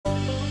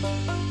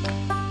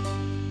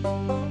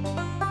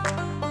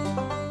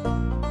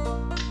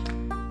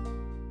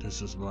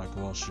This is Black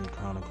Wall Street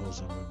Chronicles,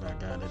 and we're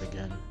back at it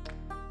again.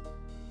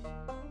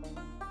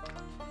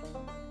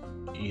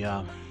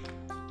 Yeah.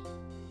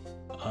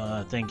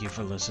 Thank you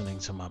for listening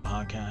to my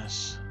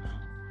podcast.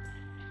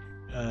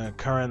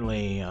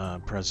 Currently,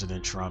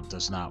 President Trump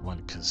does not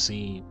want to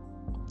concede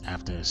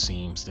after it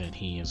seems that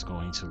he is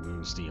going to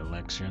lose the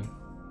election.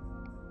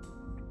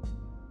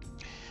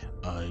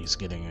 He's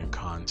getting in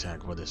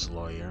contact with his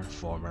lawyer,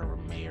 former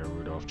Mayor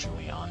Rudolph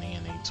Giuliani,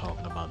 and they're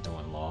talking about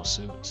doing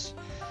lawsuits.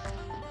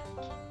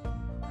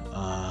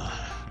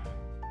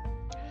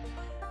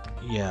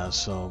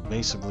 So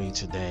basically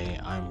today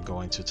I'm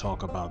going to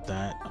talk about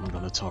that. I'm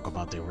going to talk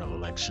about the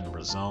election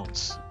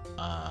results.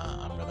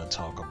 I'm going to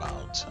talk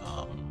about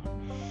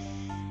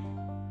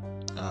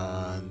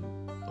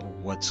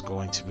what's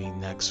going to be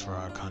next for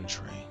our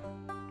country.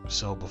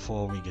 So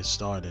before we get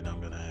started, I'm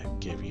going to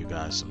give you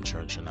guys some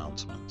church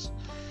announcements.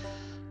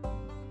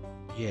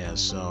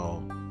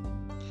 So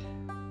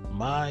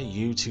my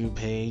YouTube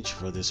page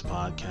for this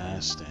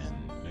podcast and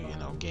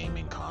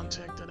gaming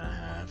content that I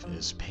have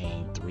is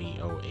Pain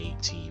 308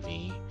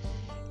 TV.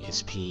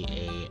 It's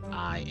PAIN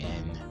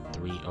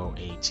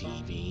 308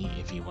 TV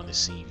if you want to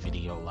see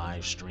video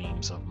live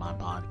streams of my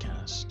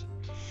podcast.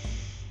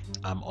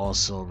 I'm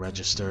also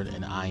registered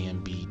in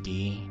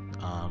IMBD.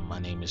 My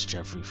name is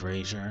Jeffrey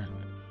Frazier.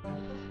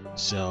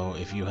 So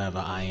if you have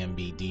an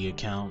IMBD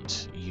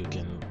account, you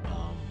can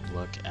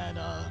look at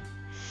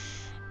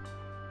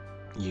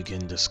you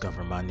can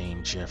discover my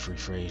name, Jeffrey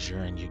Frazier,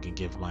 and you can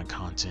give my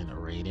content a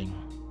rating.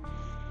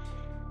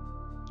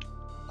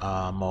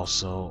 I'm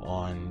also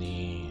on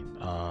the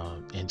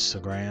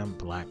Instagram,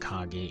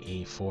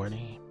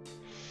 BlackHage840.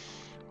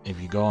 If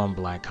you go on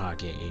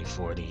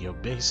BlackHage840, you'll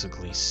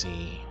basically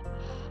see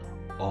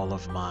all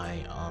of my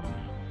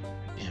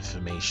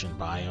information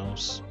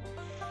bios.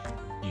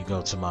 You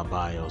go to my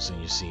bios and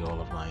you see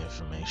all of my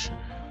information.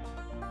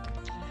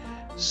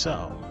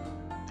 So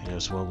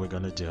here's what we're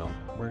gonna do.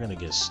 We're gonna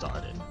get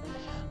started.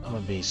 I'm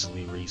gonna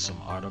basically read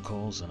some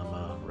articles and I'm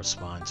gonna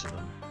respond to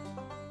them.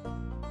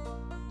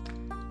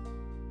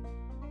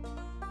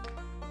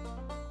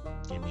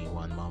 Give me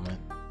one moment.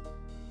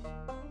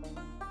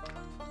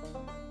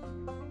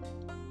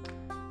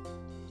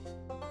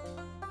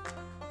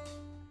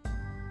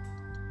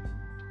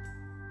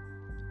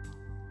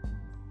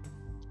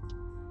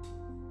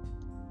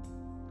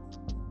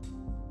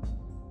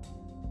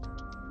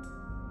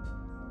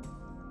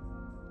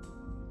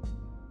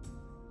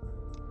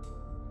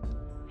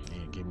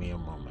 Give me a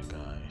moment,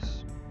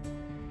 guys.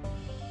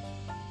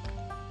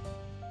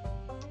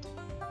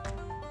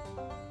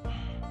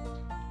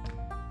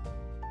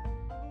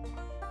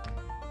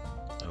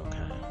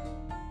 Okay.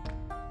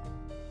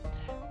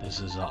 This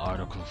is an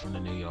article from the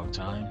New York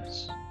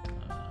Times.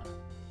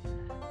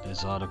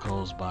 This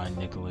article is by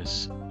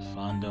Nicholas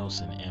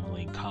Fondos and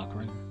Emily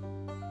Cochran.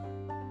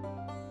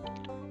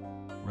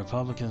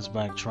 Republicans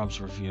back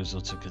Trump's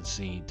refusal to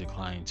concede,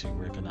 declining to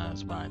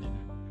recognize Biden.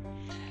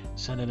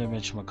 Senator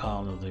Mitch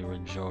McConnell, the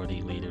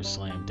majority leader,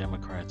 slammed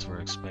Democrats for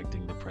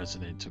expecting the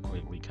president to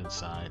quickly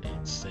concede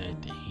and said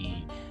that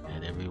he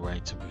had every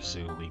right to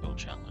pursue legal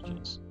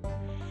challenges.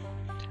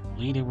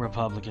 Leading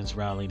Republicans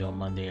rallied on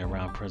Monday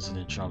around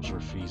President Trump's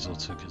refusal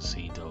to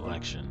concede the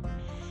election,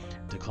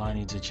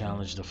 declining to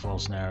challenge the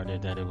false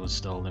narrative that it was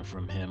stolen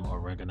from him or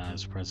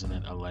recognize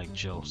President-elect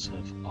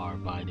Joseph R.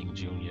 Biden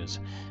Jr.'s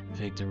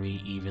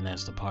victory, even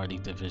as the party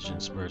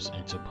divisions burst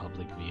into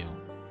public view.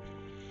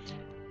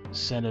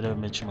 Senator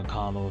Mitch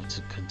McConnell of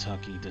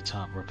Kentucky, the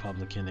top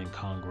Republican in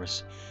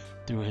Congress,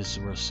 threw his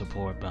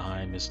support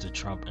behind Mr.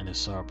 Trump in a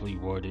sharply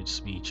worded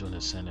speech on the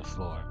Senate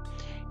floor.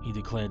 He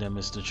declared that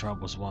Mr.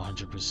 Trump was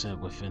 100%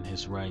 within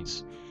his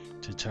rights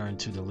to turn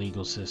to the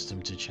legal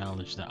system to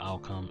challenge the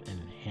outcome and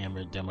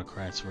hammered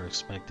Democrats for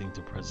expecting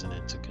the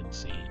president to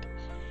concede.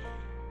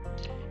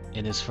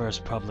 In his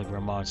first public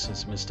remarks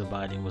since Mr.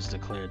 Biden was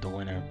declared the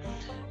winner,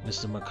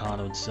 Mr.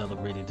 McConnell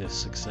celebrated the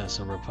success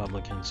of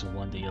Republicans who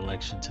won the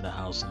election to the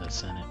House and the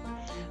Senate,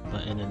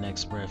 but in the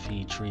next breath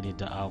he treated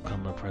the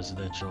outcome of the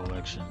presidential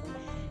election,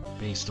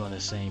 based on the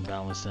same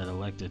balance that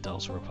elected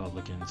those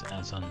Republicans,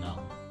 as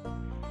unknown.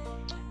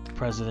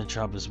 President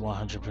Trump is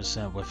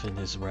 100% within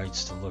his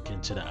rights to look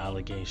into the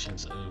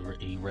allegations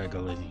of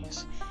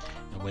irregularities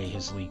and weigh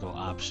his legal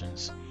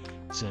options,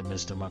 said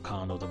Mr.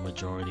 McConnell, the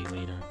majority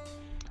leader.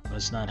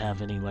 Let's not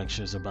have any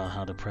lectures about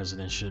how the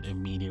president should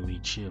immediately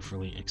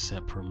cheerfully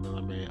accept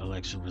preliminary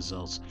election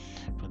results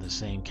for the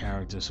same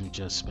characters who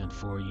just spent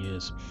 4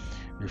 years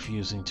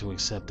refusing to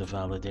accept the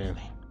validity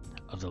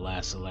of the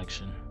last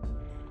election.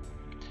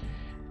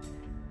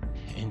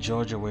 In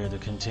Georgia, where the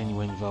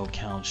continuing vote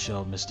count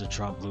showed Mr.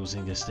 Trump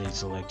losing the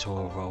state's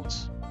electoral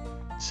votes,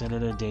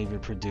 Senator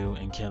David Perdue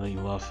and Kelly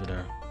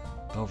Loeffler,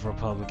 both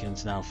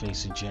Republicans now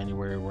facing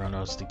January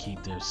runoffs to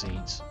keep their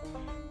seats,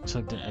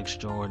 took the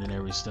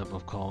extraordinary step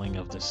of calling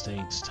of the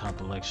state's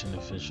top election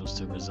officials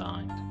to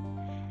resign,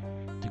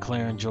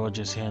 declaring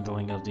Georgia's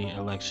handling of the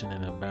election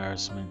an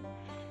embarrassment,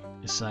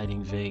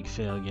 citing vague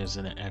failures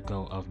and an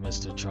echo of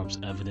Mr. Trump's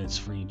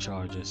evidence-free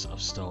charges of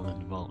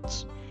stolen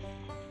votes.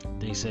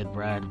 They said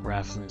Brad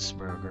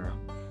Raffensperger,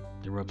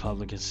 the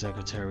Republican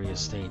Secretary of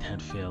State,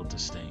 had failed the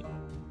state.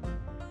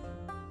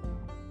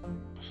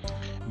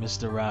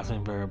 Mr.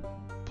 Raffensperger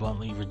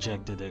bluntly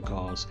rejected their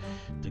calls,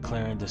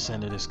 declaring the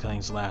senator's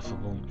claims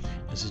laughable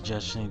and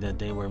suggesting that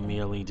they were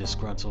merely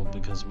disgruntled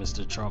because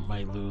Mr. Trump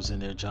might lose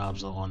and their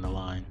jobs are on the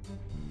line.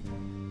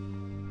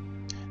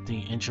 The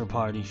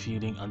intra-party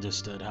feuding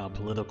understood how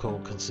political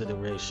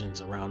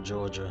considerations around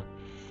Georgia,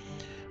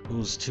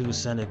 whose two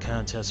Senate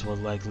contests will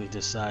likely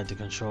decide the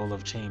control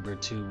of chamber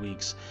 2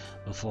 weeks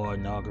before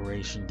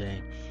Inauguration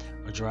Day,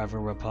 are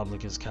driving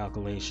Republicans'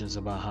 calculations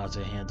about how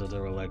to handle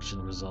their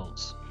election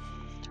results.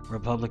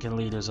 Republican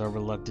leaders are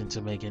reluctant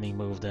to make any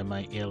move that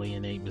might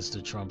alienate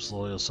Mr. Trump's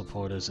loyal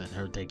supporters and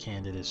hurt their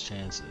candidate's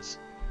chances.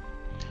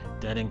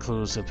 That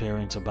includes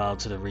appearing to bow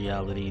to the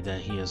reality that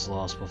he has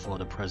lost before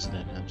the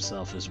president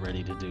himself is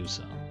ready to do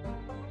so.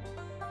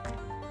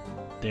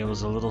 There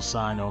was a little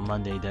sign on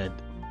Monday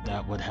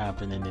that would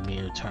happen in the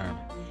near term.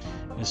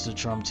 Mr.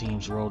 Trump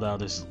teams rolled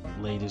out his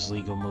latest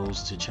legal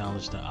moves to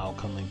challenge the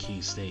outcome in key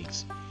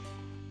states.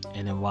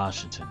 And in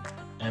Washington,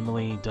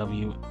 Emily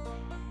W.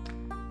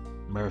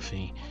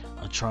 Murphy,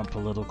 a Trump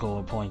political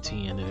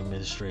appointee and an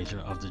administrator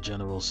of the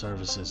General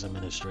Services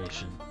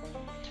Administration,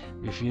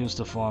 refused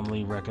to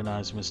formally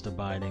recognize Mr.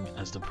 Biden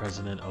as the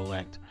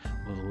president-elect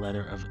with a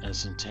letter of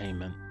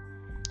ascertainment,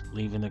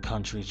 leaving the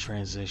country's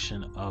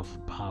transition of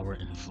power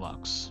in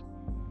flux.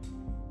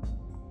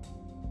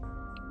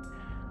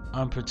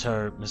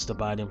 Unperturbed, Mr.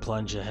 Biden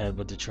plunged ahead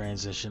with the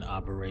transition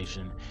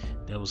operation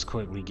that was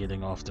quickly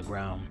getting off the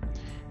ground.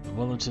 In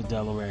Wilmington,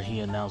 Delaware, he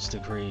announced the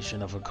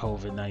creation of a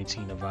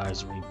COVID-19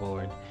 advisory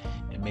board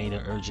and made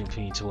an urgent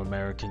plea to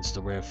Americans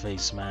to wear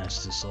face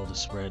masks to slow the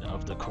spread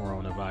of the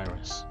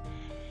coronavirus.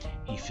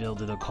 He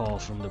fielded a call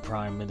from the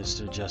Prime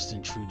Minister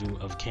Justin Trudeau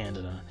of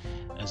Canada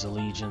as the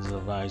legions of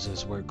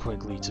advisors worked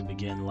quickly to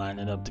begin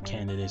lining up the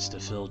candidates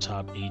to fill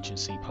top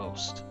agency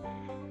posts.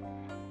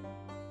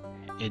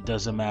 It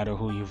doesn't matter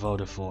who you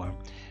voted for,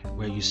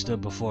 where you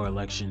stood before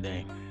Election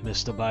Day,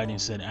 Mr. Biden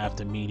said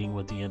after meeting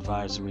with the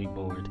advisory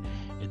board.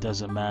 It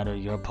doesn't matter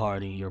your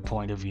party, your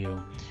point of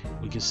view.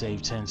 We could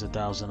save tens of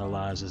thousands of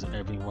lives if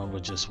everyone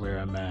would just wear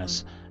a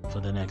mask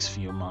for the next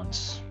few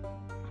months.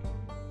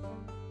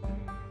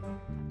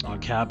 On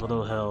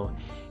Capitol Hill,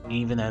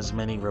 even as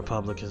many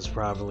Republicans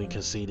probably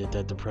conceded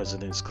that the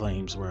president's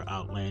claims were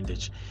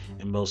outlandish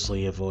and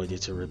mostly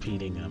avoided to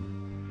repeating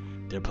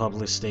them, their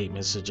public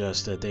statements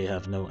suggest that they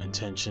have no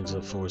intentions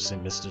of forcing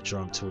Mr.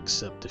 Trump to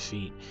accept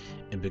defeat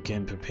and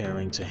begin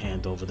preparing to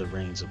hand over the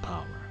reins of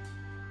power.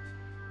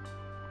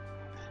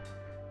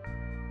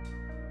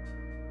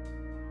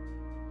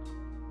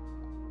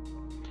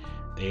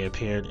 They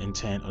appeared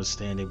intent on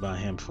standing by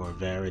him for a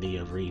variety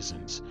of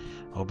reasons,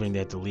 hoping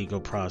that the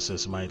legal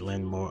process might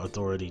lend more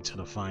authority to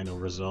the final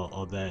result,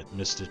 or that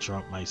Mr.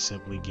 Trump might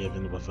simply give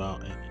in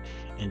without an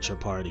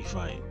intra-party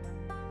fight.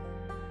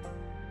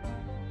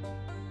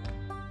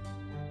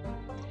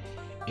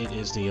 It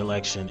is the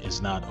election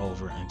is not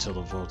over until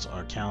the votes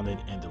are counted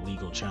and the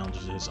legal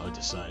challenges are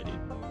decided.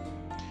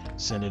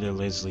 Senator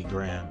Lindsey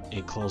Graham,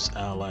 a close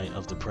ally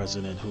of the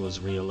president who was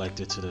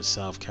re-elected to the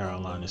South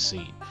Carolina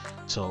seat,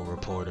 told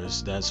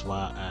reporters, "That's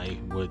why I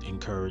would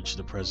encourage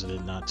the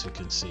president not to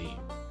concede."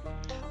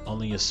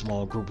 Only a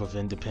small group of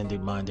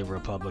independent-minded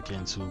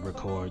Republicans who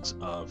records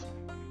of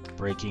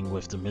breaking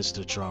with the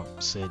Mr. Trump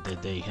said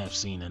that they have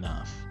seen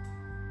enough.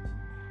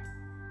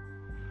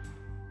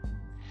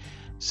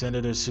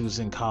 Senator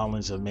Susan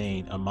Collins of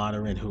Maine, a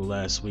moderate who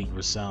last week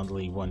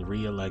resoundingly won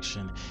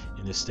re-election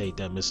in the state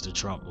that Mr.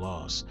 Trump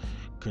lost,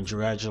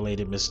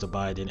 congratulated Mr.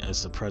 Biden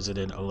as the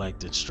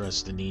president-elect and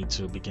stressed the need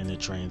to begin the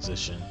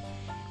transition.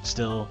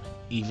 Still,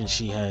 even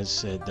she has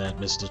said that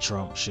Mr.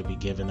 Trump should be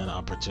given an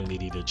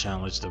opportunity to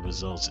challenge the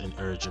results and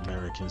urge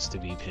Americans to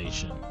be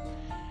patient.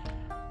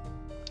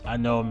 "I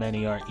know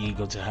many are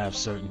eager to have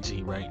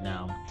certainty right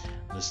now,"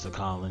 Ms.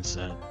 Collins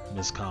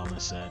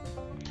said.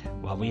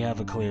 "While we have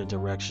a clear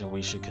direction,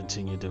 we should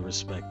continue to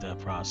respect that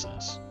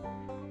process."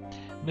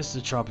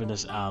 Mr. Trump and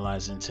his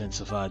allies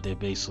intensified their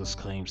baseless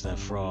claims that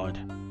fraud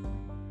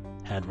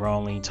had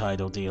wrongly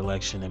titled the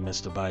election in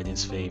Mr.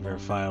 Biden's favor,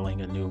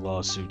 filing a new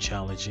lawsuit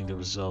challenging the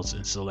results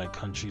in select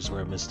countries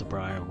where Mr.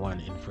 Biden won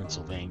in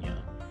Pennsylvania.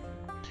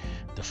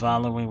 The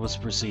following was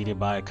preceded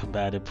by a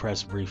combative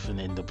press briefing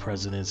in the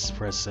president's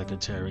press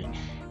secretary,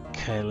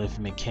 Kayleigh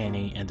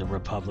McEnany, and the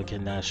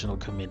Republican National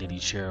Committee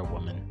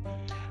chairwoman,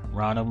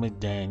 Ronald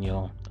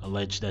McDaniel,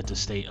 alleged that the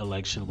state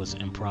election was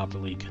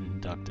improperly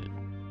conducted.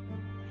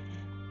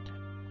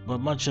 But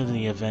much of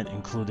the event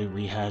included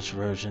rehashed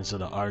versions of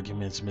the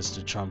arguments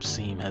Mr. Trump's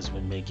team has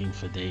been making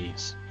for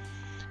days,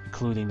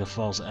 including the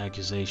false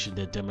accusation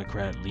that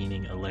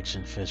Democrat-leaning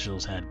election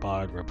officials had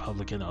barred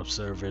Republican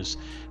observers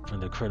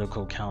from the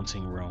critical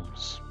counting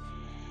rooms.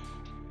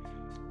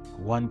 At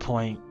one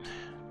point,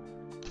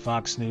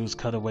 Fox News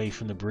cut away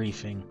from the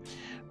briefing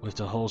with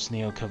the host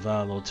Neil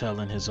Cavallo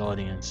telling his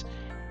audience,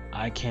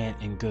 "I can't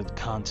in good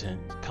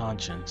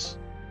conscience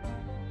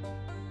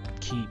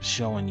keep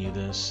showing you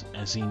this,"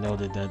 as he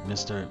noted that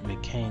Mr.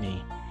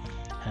 McEnany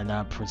had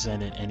not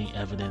presented any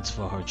evidence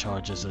for her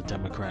charges of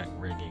Democrat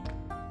rigging.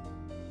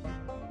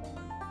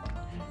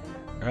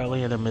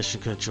 Earlier, the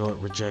Michigan court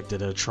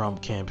rejected a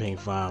Trump campaign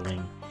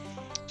filing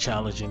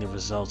challenging the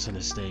results in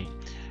the state,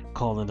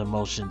 calling the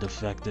motion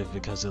defective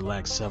because it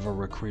lacked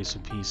several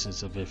crucial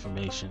pieces of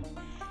information,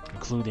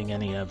 including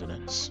any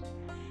evidence.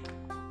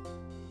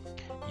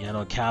 Yet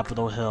on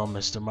Capitol Hill,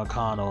 Mr.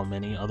 McConnell and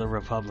many other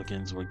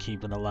Republicans were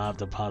keeping alive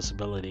the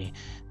possibility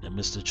that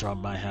Mr.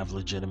 Trump might have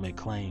legitimate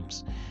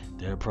claims.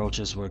 Their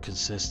approaches were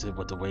consistent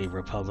with the way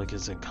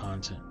Republicans in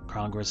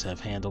Congress have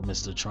handled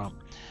Mr. Trump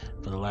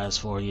for the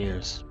last 4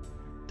 years,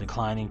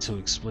 declining to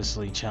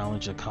explicitly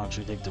challenge or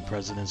contradict the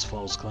president's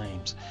false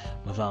claims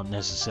without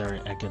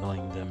necessarily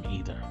echoing them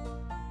either.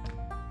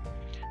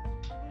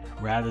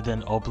 Rather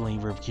than openly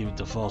refute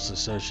the false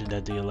assertion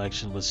that the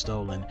election was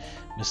stolen,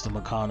 Mr.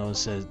 McConnell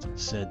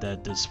said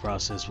that this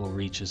process will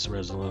reach its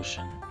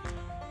resolution.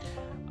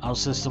 Our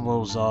system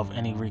will resolve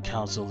any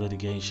recounts or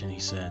litigation, he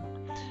said.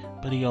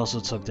 But he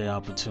also took the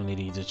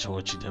opportunity to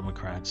torture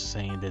Democrats,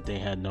 saying that they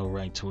had no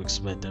right to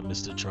expect that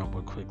Mr. Trump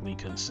would quickly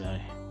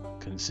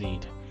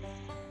concede.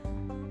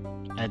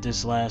 At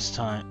this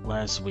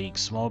last week,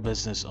 small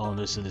business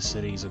owners in the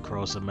cities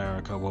across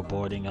America were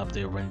boarding up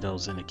their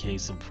windows in the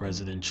case of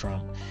President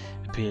Trump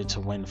appeared to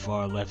win.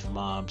 Far-left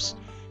mobs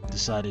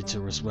decided to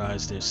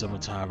rise their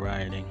summertime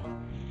rioting.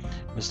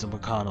 Mr.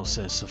 McConnell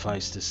says,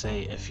 suffice to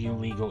say, a few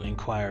legal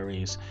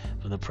inquiries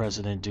from the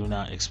president do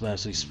not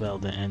expressly spell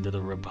the end of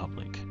the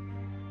republic.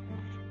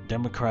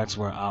 Democrats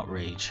were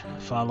outraged.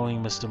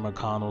 Following Mr.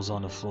 McConnell's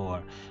on the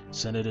floor,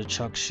 Senator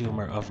Chuck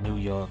Schumer of New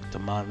York, the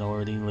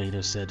minority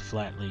leader, said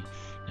flatly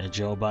that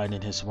Joe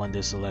Biden has won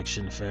this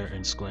election fair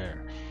and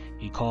square.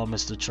 He called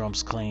Mr.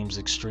 Trump's claims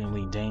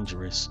extremely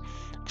dangerous,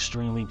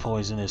 extremely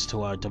poisonous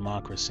to our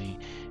democracy,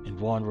 and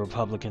warned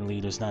Republican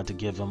leaders not to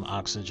give him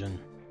oxygen.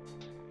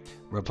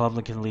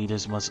 Republican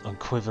leaders must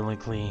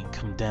unequivocally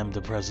condemn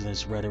the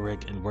president's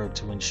rhetoric and work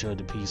to ensure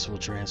the peaceful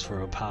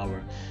transfer of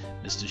power,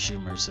 Mr.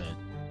 Schumer said.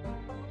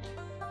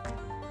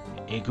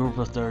 A group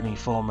of 30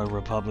 former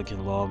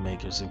Republican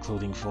lawmakers,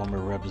 including former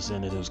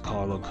Representatives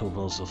Carla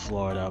Kubos of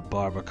Florida,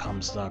 Barbara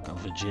Comstock of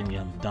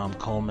Virginia, Tom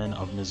Coleman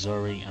of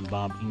Missouri, and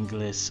Bob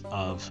Inglis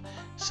of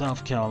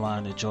South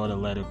Carolina, joined a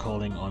letter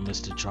calling on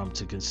Mr. Trump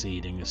to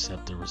concede and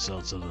accept the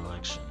results of the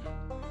election.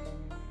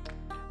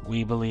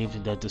 We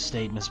believe that the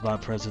statements by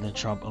President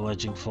Trump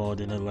alleging fraud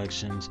in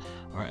elections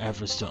or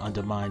efforts to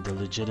undermine the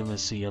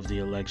legitimacy of the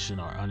election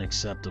are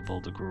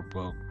unacceptable, the group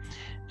wrote.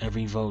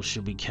 Every vote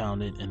should be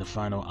counted and the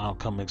final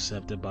outcome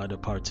accepted by the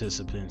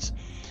participants,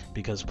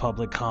 because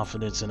public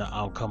confidence in the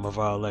outcome of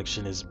our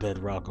election is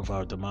bedrock of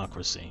our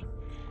democracy.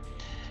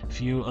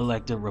 Few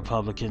elected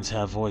Republicans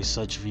have voiced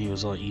such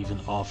views or even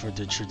offered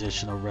the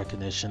traditional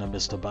recognition of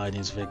Mr.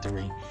 Biden's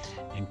victory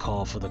and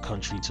called for the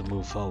country to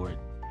move forward.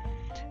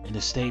 In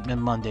a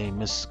statement Monday,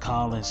 Ms.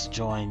 Collins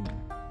joined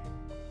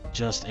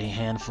just a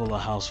handful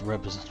of House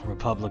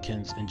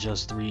Republicans and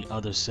just 3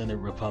 other Senate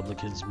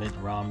Republicans, Mitt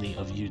Romney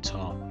of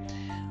Utah,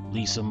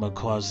 Lisa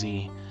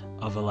Murkowski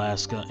of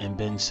Alaska, and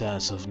Ben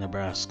Sasse of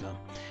Nebraska,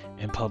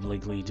 and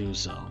publicly do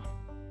so.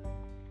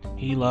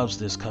 He loves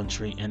this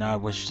country, and I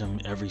wish him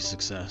every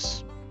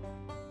success.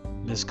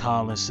 Ms.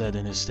 Collins said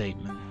in a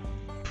statement,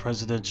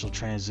 presidential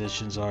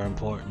transitions are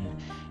important,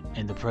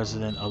 and the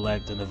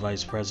president-elect and the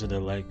vice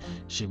president-elect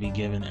should be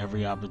given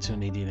every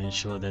opportunity to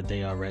ensure that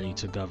they are ready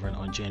to govern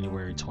on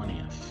January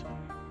 20th.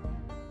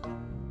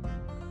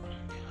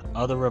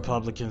 Other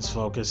Republicans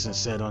focused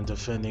instead on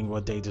defending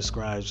what they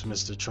described as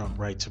Mr. Trump's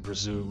right to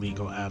pursue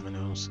legal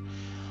avenues,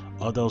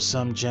 although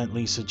some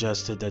gently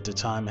suggested that the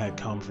time had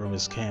come for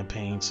his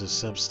campaign to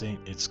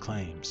substantiate its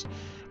claims.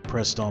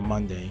 Pressed on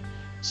Monday,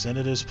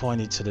 senators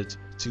pointed to the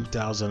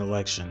 2000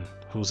 election,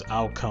 whose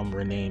outcome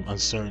remained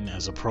uncertain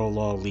as a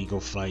pro-law legal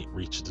fight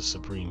reached the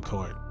Supreme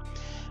Court.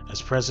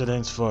 As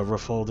precedents for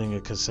withholding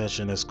a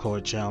concession as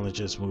court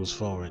challenges moves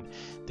forward,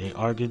 they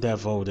argued that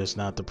voters,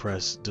 not the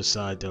press,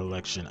 decide the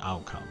election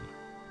outcome.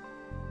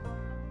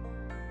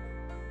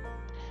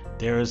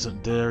 There is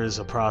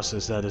a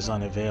process that is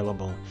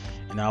unavailable,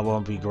 and I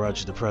won't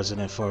begrudge the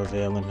president for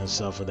availing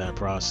himself of that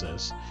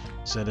process,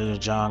 Senator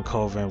John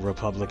Coven,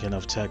 Republican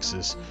of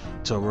Texas,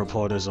 told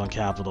reporters on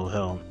Capitol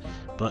Hill.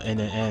 But in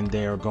the end,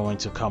 they are going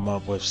to come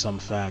up with some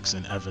facts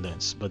and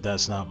evidence. But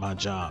that's not my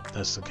job.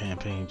 That's the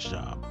campaign's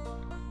job.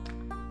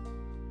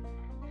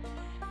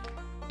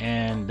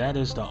 And that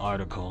is the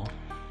article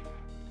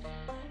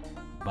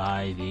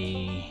by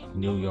the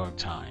New York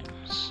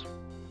Times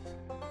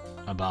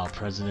about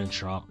President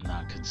Trump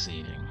not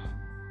conceding.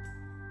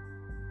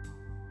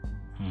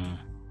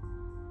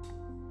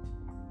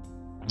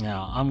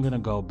 Now, I'm going to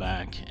go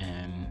back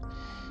and,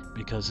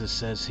 because it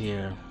says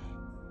here,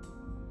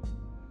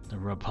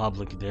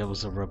 there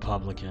was a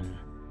Republican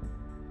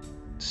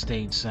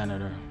state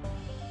senator.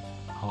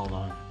 Hold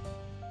on.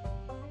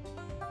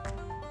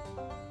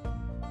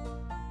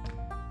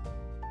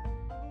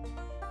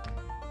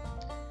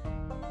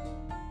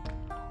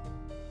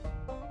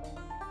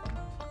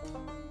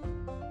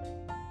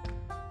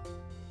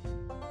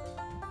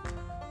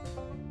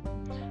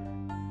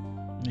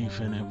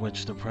 briefing in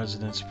which the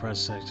president's press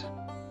secretary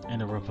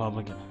and a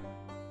Republican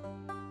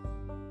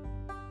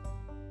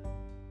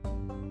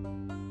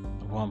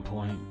at one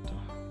point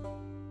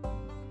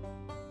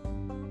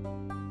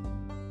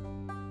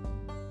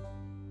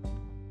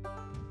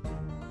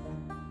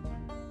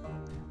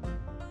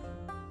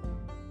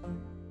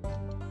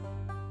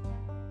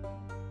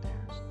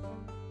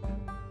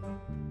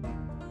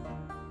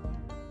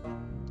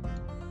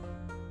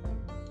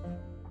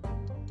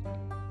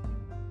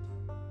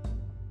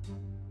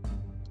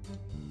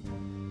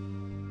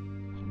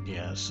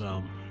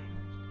so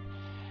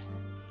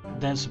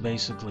that's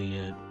basically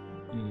it.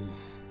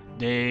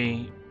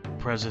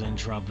 President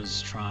Trump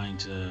is trying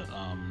to,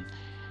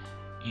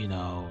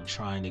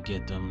 trying to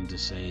get them to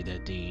say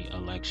that the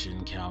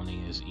election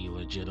counting is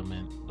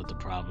illegitimate, but the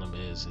problem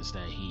is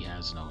that he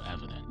has no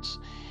evidence.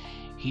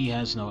 He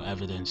has no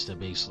evidence that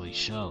basically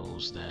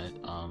shows that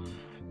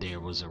there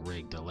was a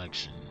rigged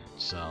election.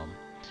 So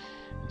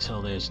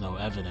until there's no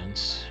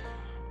evidence,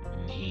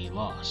 he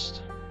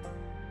lost.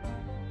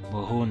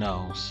 But who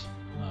knows?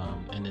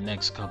 In the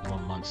next couple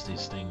of months,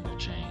 this thing will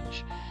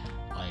change.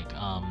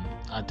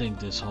 I think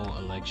this whole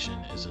election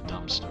is a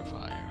dumpster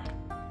fire.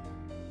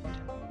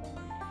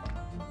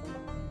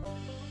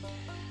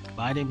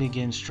 Biden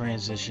begins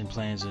transition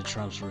plans that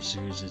Trump's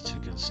refuses to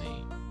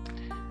concede.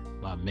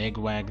 By Meg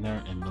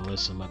Wagner and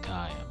Melissa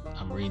McKayam.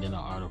 I'm reading an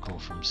article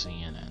from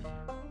CNN.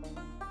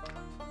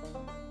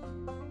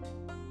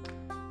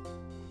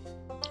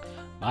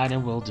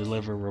 Biden will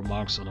deliver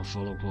remarks on the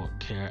Affordable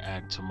Care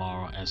Act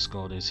tomorrow as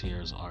SCOTUS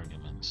hears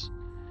arguments.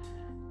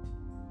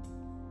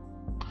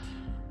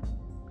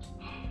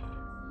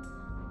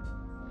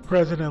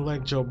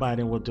 President-elect Joe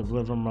Biden will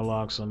deliver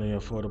remarks on the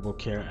Affordable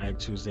Care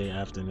Act Tuesday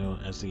afternoon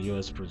as the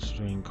U.S.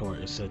 Supreme Court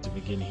is set to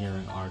begin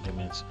hearing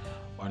arguments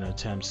on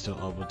attempts to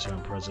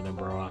overturn President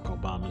Barack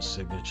Obama's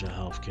signature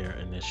health care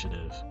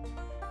initiative.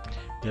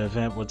 The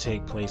event will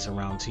take place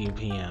around 2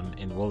 p.m.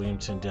 in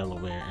Wilmington,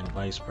 Delaware, and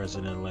Vice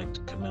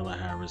President-elect Kamala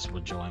Harris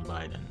will join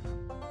Biden.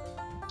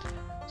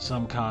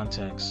 Some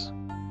context.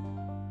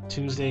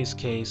 Tuesday's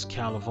case,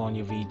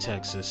 California v.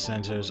 Texas,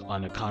 centers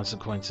on the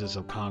consequences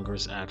of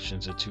Congress'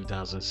 actions in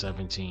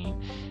 2017,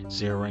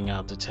 zeroing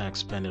out the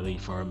tax penalty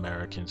for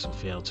Americans who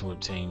fail to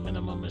obtain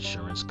minimum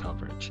insurance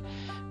coverage.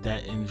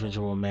 That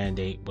individual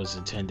mandate was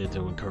intended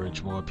to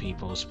encourage more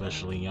people,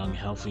 especially young,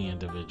 healthy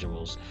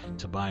individuals,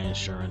 to buy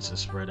insurance and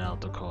spread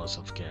out the cost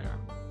of care.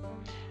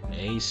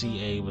 The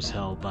ACA was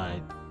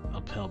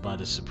upheld by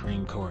the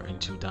Supreme Court in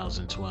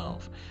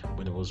 2012,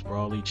 when it was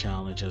broadly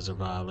challenged as a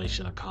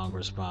violation of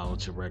Congress' power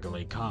to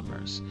regulate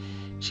commerce.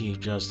 Chief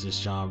Justice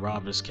John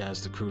Roberts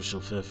cast the crucial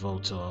fifth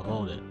vote to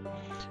uphold it,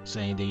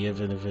 saying the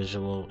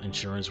individual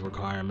insurance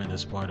requirement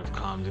is part of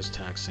Congress'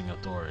 taxing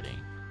authority.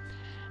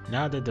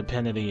 Now that the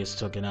penalty is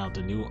taken out,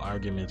 the new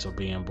arguments are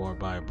being brought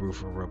by a group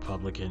of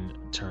Republican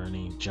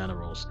attorney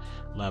generals,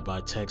 led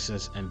by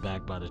Texas and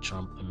backed by the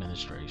Trump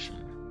administration.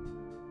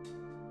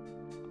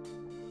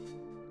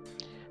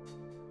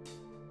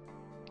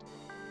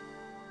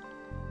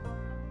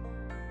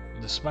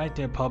 Despite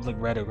their public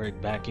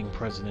rhetoric backing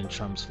President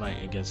Trump's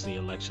fight against the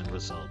election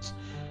results,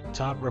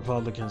 top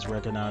Republicans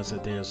recognize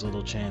that there is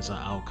little chance of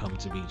outcome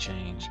to be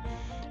changed,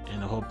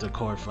 and hope the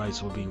court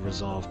fights will be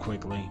resolved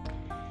quickly.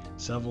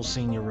 Several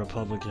senior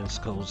Republicans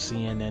told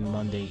CNN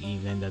Monday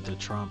evening that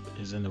Trump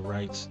is in the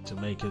right to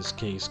make his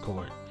case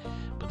court,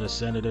 but the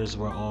senators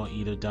were all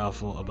either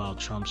doubtful about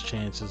Trump's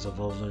chances of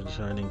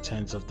overturning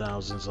tens of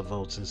thousands of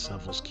votes in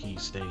several key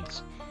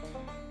states,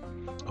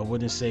 or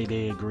wouldn't say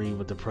they agree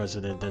with the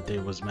president that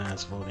there was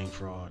mass voting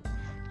fraud.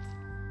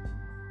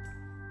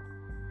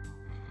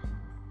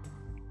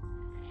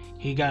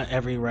 He got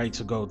every right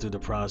to go through the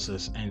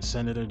process, and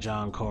Senator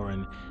John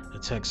Cornyn, a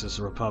Texas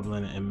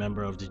Republican and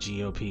member of the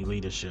GOP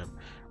leadership,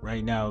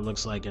 right now it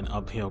looks like an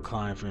uphill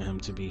climb for him,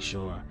 to be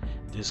sure.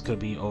 This could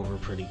be over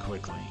pretty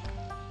quickly.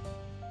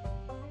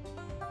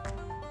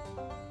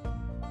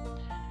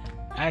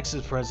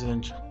 Axis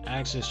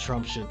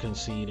Trump should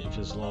concede if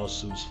his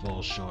lawsuits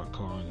fall short,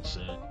 Cornyn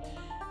said,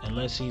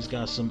 unless he's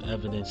got some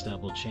evidence that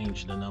will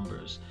change the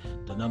numbers.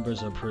 The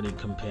numbers are pretty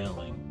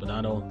compelling, but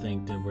I don't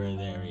think that we're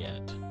there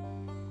yet.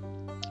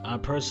 I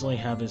personally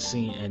haven't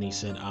seen any,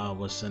 said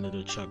Iowa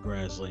Senator Chuck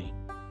Grassley,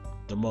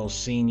 the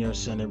most senior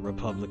Senate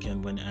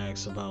Republican, when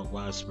asked about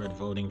widespread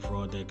voting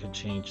fraud that could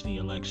change the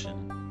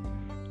election.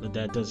 But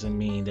that doesn't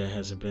mean there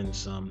hasn't been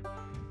some.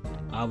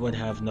 I would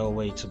have no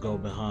way to go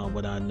behind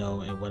what I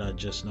know and what I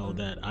just know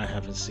that I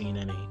haven't seen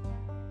any,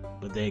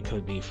 but they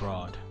could be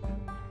fraud.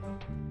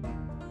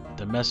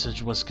 The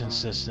message was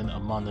consistent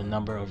among a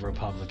number of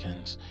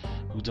Republicans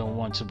who don't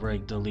want to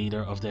break the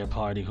leader of their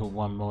party who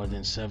won more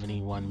than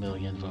 71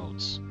 million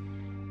votes.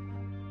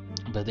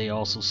 But they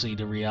also see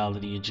the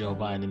reality of Joe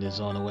Biden is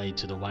on the way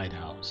to the White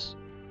House.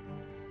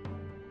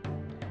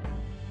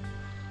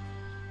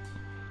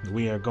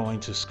 We are going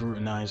to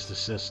scrutinize the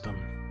system.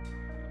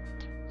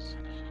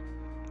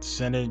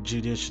 Senate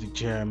Judiciary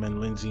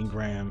Chairman Lindsey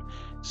Graham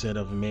said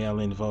of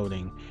mail-in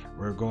voting,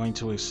 "We're going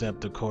to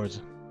accept the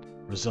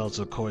results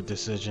of court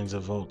decisions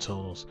and vote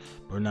totals,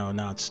 but no,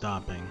 not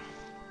stopping."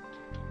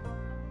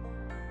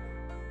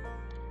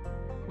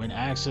 When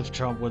asked if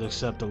Trump would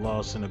accept the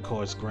loss in the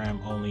courts,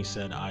 Graham only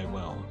said, "I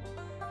will."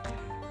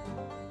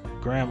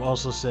 Graham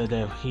also said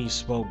that he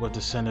spoke with the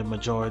Senate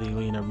Majority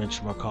Leader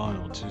Mitch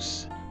McConnell to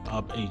set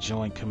up a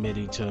joint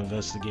committee to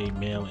investigate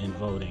mail-in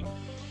voting.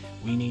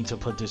 "We need to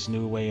put this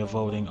new way of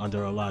voting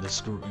under a lot of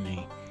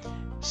scrutiny,"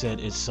 said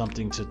it's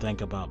something to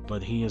think about,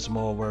 but he is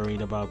more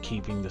worried about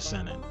keeping the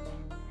Senate.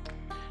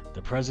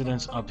 The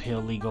president's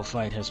uphill legal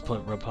fight has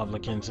put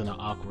Republicans in an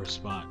awkward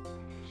spot,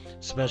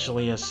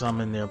 especially as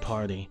some in their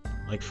party,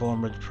 like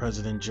former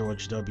President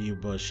George W.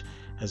 Bush,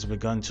 has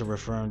begun to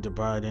refer to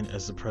Biden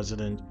as the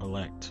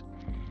president-elect.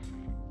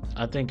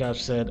 "I think I've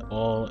said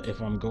all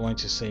if I'm going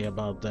to say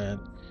about that,"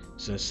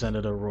 said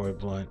Senator Roy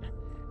Blunt,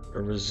 a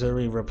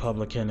Missouri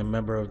Republican and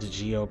member of the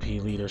GOP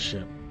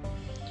leadership,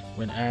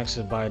 when asked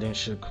if Biden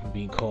should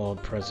be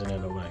called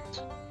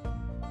president-elect.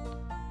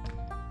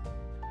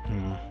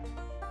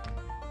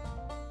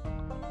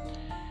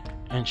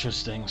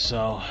 Interesting.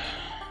 So,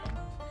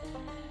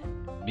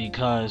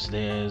 because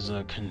there's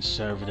a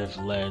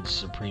conservative-led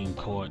Supreme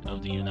Court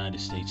of the United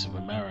States of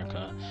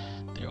America,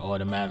 they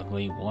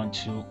automatically want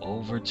to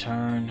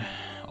overturn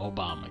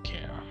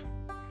Obamacare.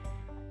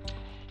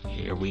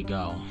 Here we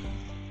go.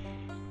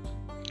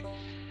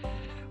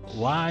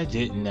 Why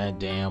didn't that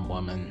damn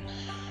woman,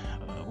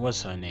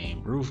 what's her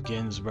name, Ruth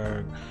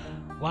Ginsburg,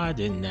 why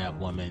didn't that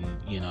woman,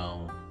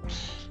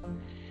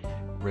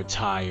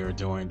 retire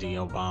during the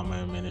Obama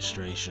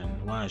administration?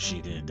 Why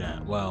she did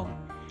that? Well,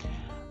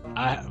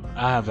 I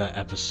have an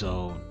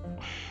episode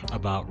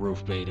about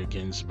Ruth Bader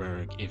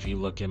Ginsburg. If you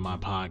look in my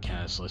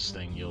podcast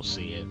listing, you'll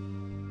see it.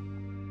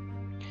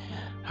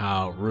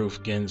 How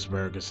Ruth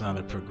Ginsburg is not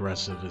as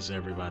progressive as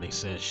everybody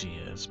says she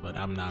is, but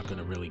I'm not going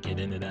to really get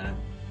into that.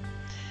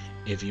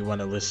 If you want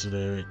to listen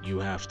to it, you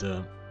have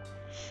to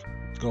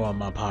go on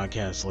my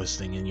podcast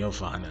listing and you'll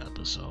find the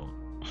episode.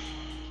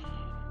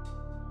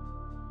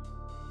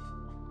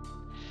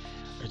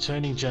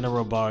 Attorney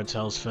General Barr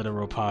tells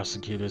federal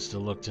prosecutors to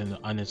look into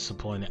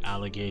unsupported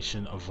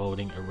allegation of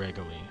voting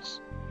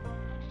irregularities.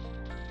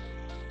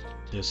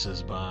 This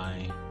is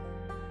by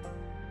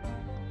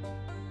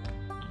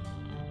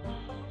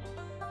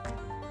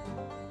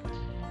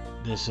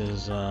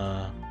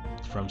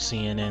from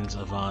CNN's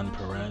Yvonne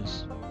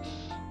Perez.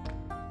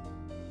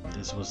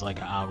 This was like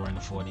an hour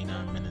and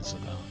 49 minutes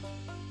ago.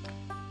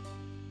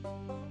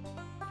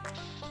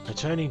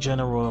 Attorney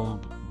General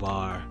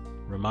Barr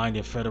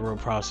reminded federal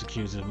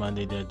prosecutors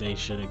Monday that they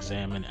should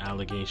examine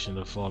allegations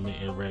of voting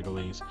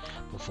irregularities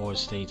before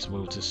states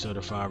move to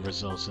certify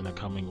results in the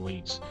coming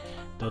weeks.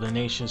 Though the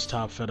nation's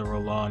top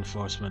federal law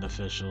enforcement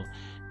official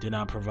did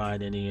not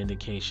provide any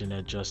indication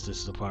that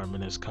Justice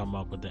Department has come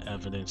up with the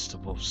evidence to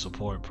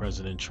support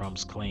President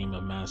Trump's claim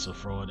of massive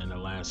fraud in the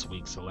last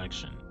week's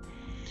election.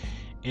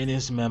 In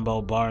his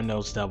memo, Barr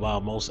notes that while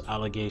most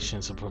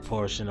allegations of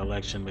proportion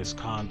election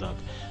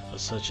misconduct are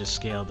such a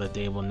scale that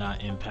they will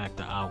not impact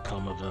the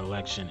outcome of an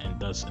election and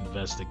thus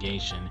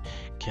investigation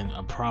can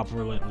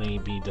appropriately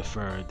be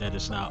deferred, that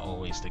is not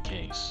always the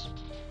case.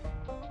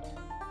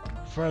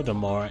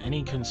 Furthermore,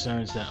 any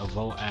concerns that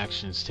vote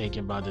actions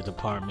taken by the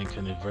department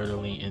can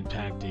adversely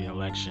impact the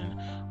election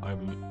are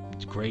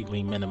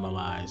greatly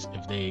minimalized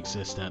if they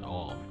exist at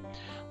all.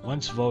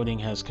 Once voting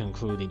has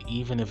concluded,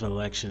 even if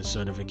election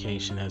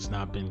certification has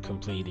not been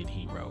completed,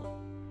 he wrote.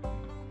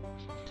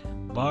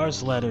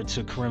 Barr's letter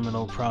to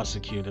criminal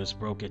prosecutors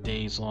broke a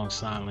days-long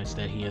silence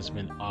that he has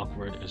been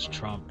awkward as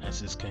Trump,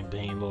 as his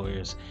campaign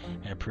lawyers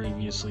had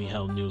previously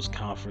held news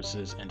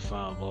conferences and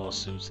filed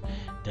lawsuits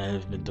that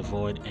have been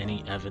devoid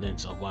any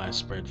evidence of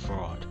widespread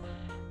fraud.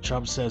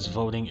 Trump says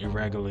voting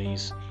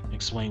irregularities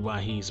explain why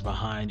he's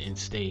behind in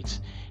states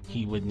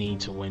he would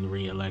need to win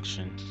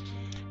re-election.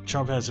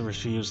 Trump has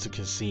refused to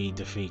concede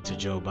defeat to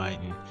Joe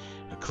Biden,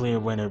 a clear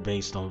winner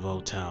based on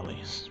vote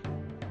tallies.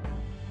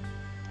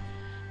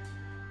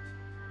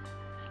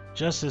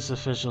 Justice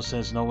official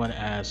says no one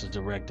asked or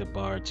directed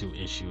Barr to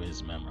issue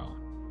his memo.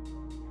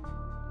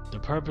 The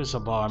purpose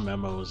of Barr's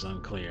memo is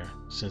unclear,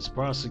 since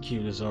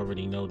prosecutors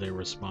already know their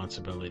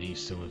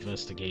responsibilities to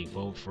investigate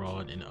vote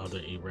fraud and other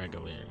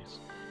irregularities.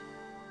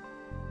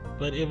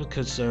 But it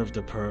could serve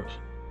the purpose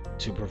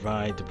to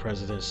provide the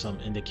president some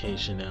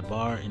indication that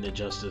Barr and the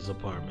Justice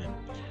Department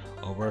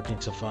are working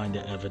to find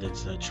the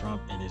evidence that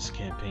Trump and his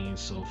campaign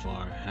so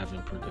far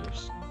haven't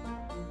produced.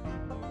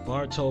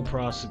 Barr told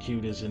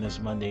prosecutors in his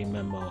Monday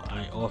memo,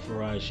 "I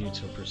authorize you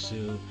to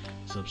pursue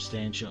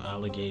substantial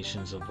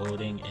allegations of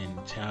voting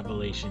and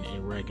tabulation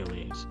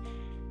irregularities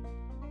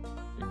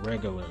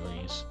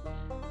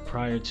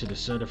prior to the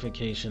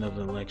certification of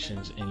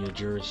elections in your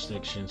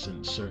jurisdictions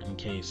in certain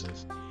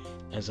cases,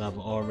 as I've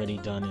already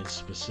done in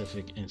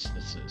specific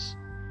instances."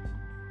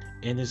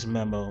 In his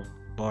memo,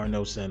 Barr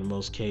notes that in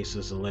most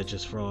cases,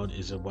 alleged fraud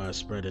isn't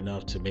widespread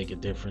enough to make a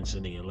difference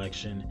in the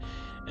election,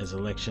 as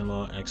election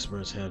law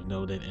experts have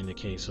noted in the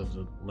case of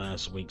the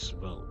last week's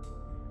vote.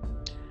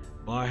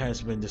 Barr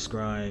has been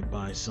described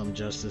by some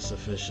justice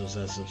officials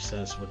as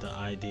obsessed with the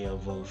idea of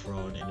vote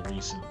fraud in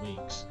recent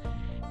weeks.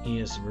 He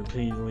has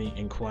repeatedly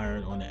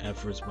inquired on the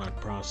efforts by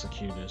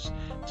prosecutors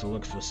to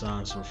look for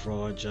signs for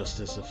fraud,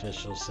 justice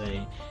officials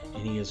say,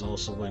 and he has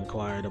also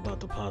inquired about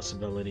the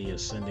possibility of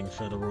sending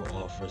federal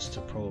officers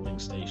to polling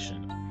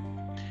stations.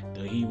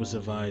 Though he was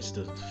advised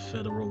that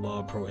federal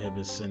law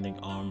prohibits sending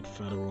armed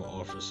federal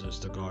officers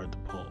to guard the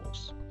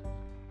polls.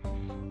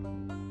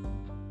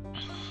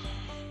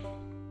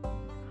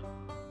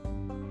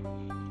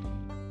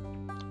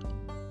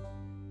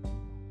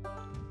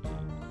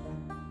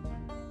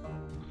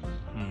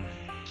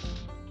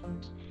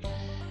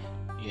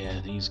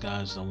 Yeah, these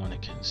guys don't want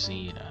to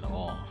concede at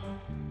all.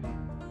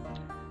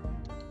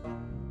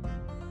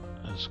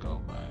 Let's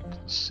go back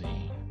and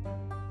see.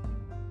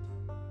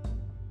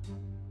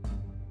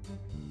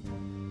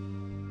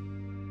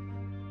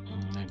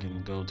 I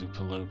can go to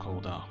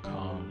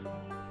political.com.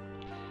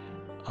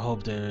 I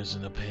hope there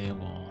isn't a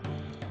paywall.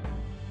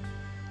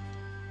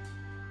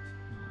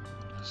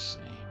 Let's see.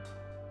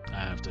 I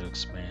have to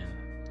expand.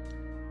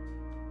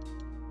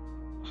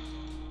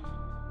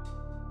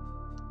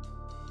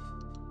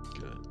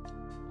 Good.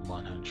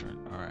 100.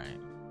 Alright.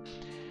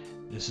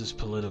 This is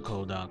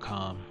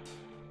politico.com.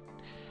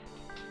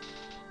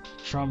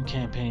 Trump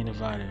campaign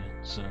divided,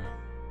 sir.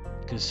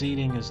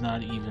 Conceding is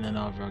not even in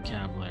our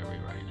vocabulary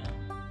right now.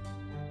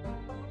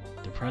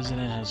 The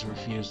president has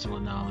refused to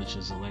acknowledge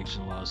his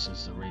election loss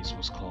since the race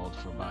was called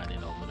for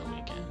Biden over the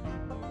weekend.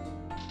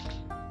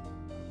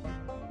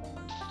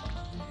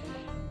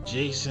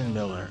 Jason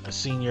Miller, a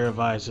senior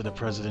advisor to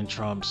President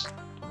Trump's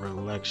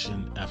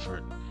re-election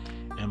effort,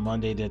 and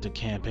Monday that the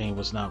campaign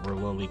was not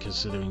remotely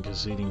considering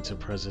conceding to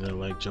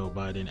President-elect Joe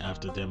Biden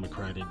after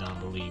Democratic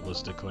nominee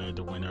was declared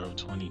the winner of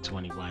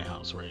 2020 White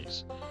House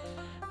race.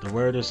 The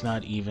word is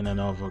not even in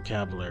our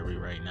vocabulary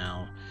right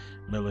now,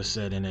 Miller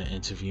said in an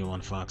interview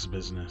on Fox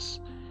Business.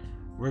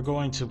 We're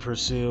going to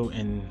pursue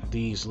in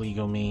these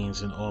legal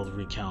means and all the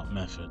recount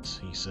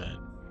methods, he said.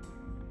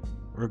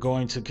 We're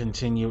going to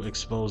continue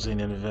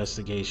exposing and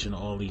investigation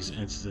all these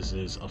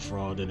instances of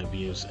fraud and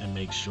abuse and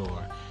make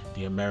sure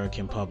the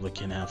American public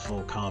can have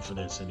full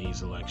confidence in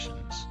these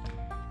elections.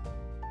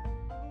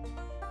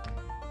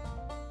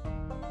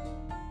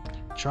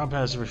 Trump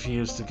has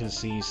refused to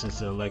concede since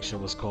the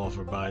election was called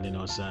for Biden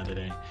on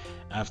Saturday,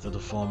 after the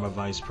former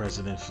vice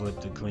president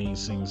flipped the clean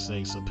swing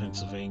states of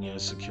Pennsylvania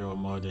and secured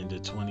more than the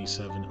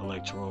 27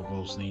 electoral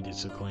votes needed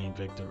to claim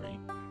victory.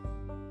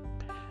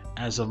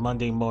 As of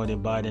Monday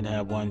morning, Biden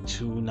had won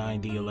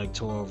 290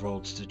 electoral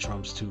votes to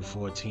Trump's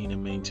 214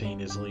 and maintained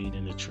his lead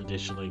in the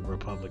traditionally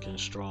Republican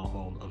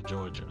stronghold of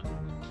Georgia.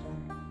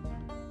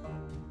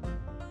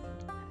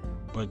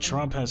 But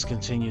Trump has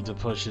continued to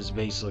push his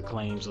baseless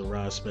claims of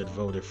widespread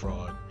voter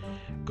fraud,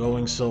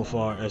 going so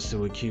far as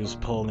to accuse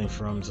polling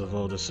firms of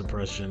voter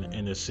suppression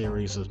in a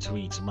series of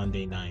tweets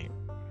Monday night.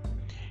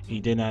 He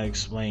did not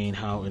explain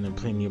how an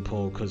opinion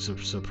poll could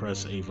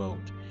suppress a vote.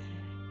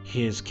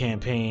 His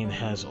campaign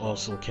has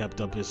also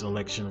kept up his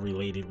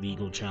election-related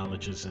legal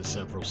challenges in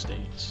several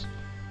states.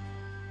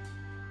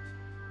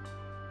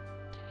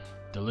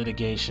 The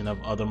litigation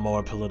of other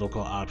more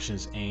political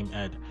options aimed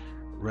at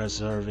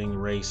reserving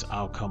race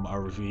outcome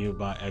are reviewed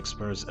by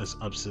experts as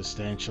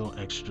unsubstantial,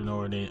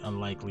 extraordinary,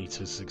 unlikely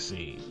to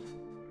succeed.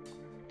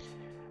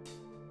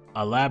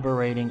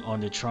 Elaborating on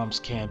the Trump's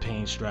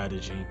campaign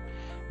strategy,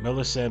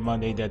 Miller said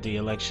Monday that the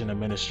election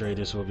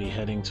administrators will be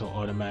heading to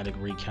automatic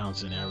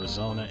recounts in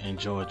Arizona and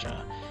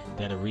Georgia,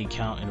 that a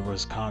recount in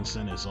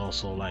Wisconsin is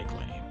also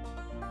likely.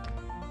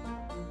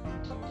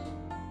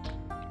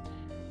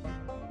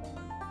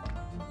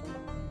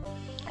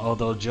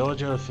 Although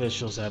Georgia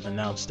officials have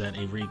announced that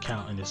a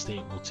recount in the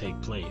state will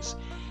take place,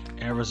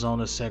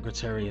 Arizona's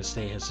Secretary of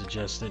State has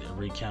suggested a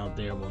recount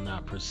there will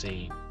not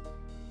proceed.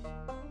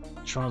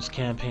 Trump's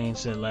campaign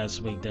said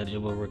last week that it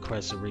will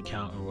request a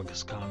recount in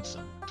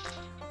Wisconsin.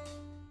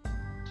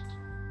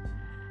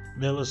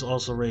 Miller's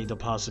also raised the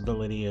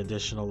possibility of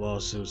additional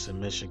lawsuits in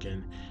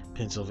Michigan,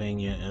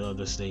 Pennsylvania, and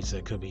other states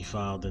that could be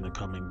filed in the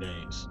coming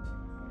days.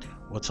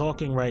 We're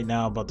talking right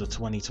now about the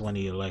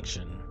 2020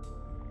 election.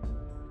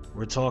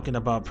 We're talking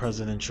about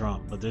President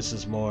Trump, but this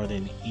is more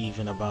than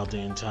even about the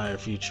entire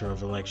future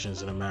of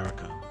elections in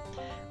America.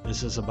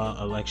 This is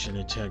about election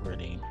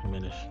integrity,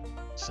 Miller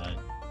said.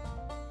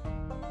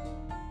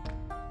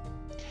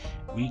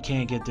 We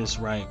can't get this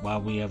right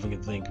while we ever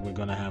think we're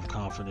going to have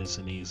confidence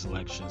in these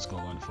elections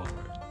going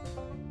forward.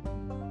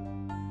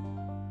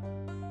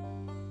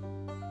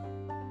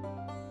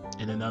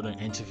 In another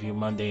interview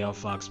Monday on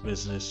Fox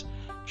Business,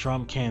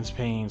 Trump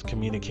campaign's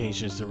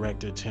communications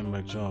director Tim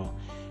McGraw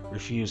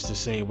refused to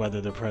say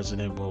whether the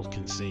president will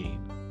concede.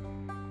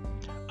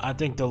 I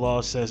think the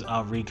law says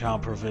out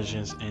recount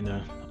provisions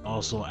and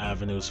also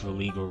avenues for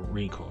legal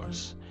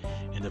recourse,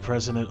 and the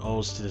president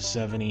owes to the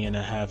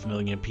 70.5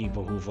 million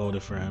people who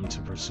voted for him to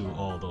pursue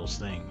all those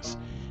things,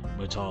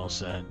 Mittal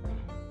said.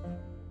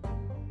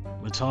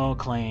 Mittal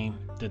claimed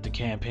that the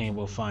campaign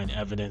will find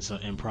evidence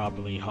of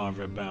improperly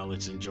harvested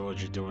ballots in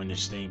Georgia during the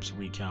state's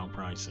recount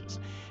process,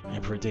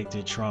 and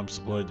predicted Trump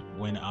would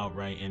win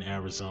outright in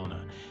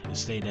Arizona, a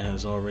state that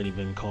has already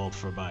been called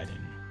for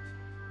Biden.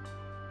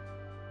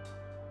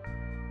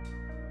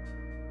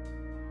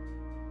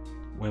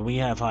 where we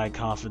have high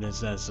confidence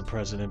that the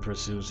president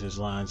pursues his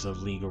lines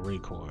of legal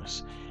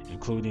recourse,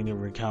 including the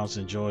recounts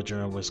in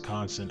Georgia and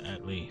Wisconsin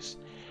at least.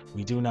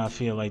 We do not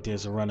feel like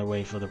there's a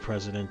runaway for the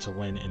president to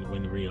win and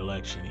win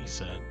re-election, he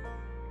said.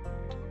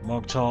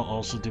 Mokhtar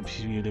also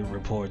disputed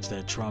reports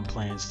that Trump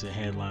plans to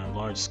headline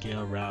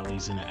large-scale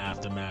rallies in the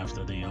aftermath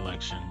of the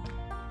election,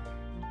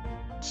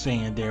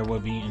 saying there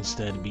will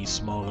instead be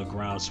smaller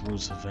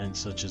grassroots events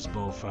such as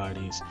boat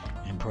Fridays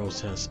and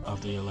protests of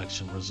the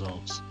election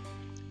results.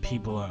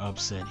 People are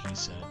upset, he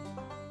said.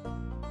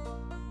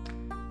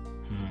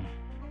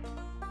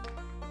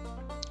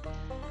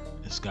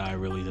 This guy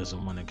really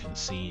doesn't want to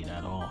concede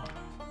at all.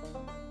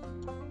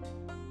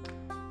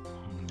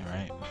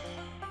 Alright.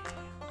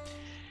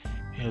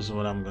 Here's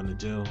what I'm gonna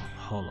do.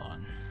 Hold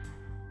on.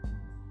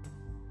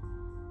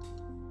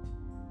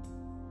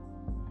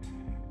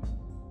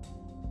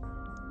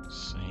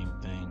 Same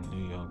thing,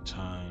 New York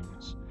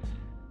Times.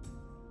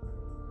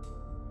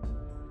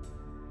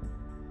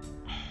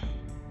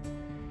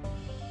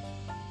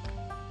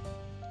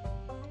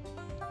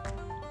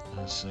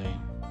 Let's see.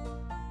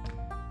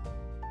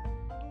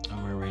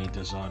 I'm gonna read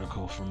this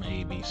article from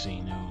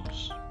ABC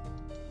News.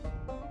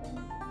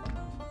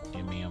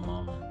 Give me a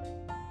moment.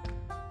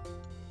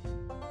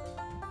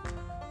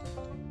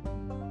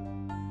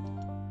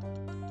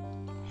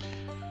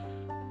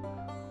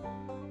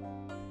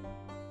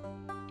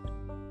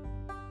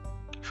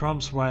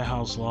 Trump's White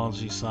House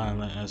largely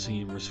silent as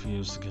he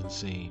refused to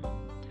concede.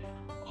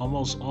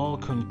 Almost all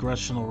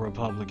congressional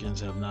Republicans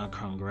have not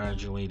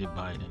congratulated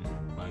Biden,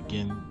 by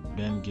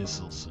Ben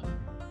Giselson.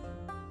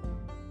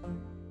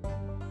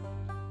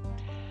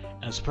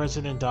 As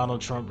President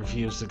Donald Trump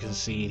refused to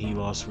concede he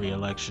lost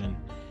re-election,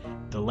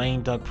 the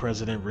lame duck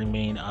president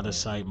remained out of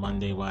sight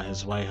Monday while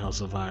his White House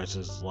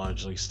advisors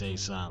largely stayed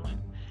silent.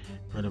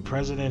 For the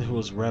president who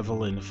was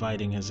reveling in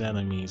fighting his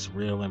enemies,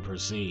 real and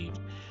perceived,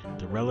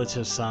 the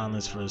relative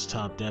silence for his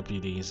top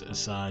deputies,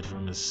 aside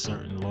from his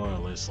certain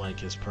loyalists like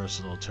his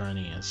personal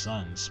attorney and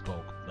son,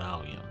 spoke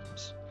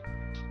volumes.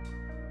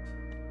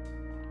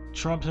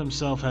 Trump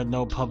himself had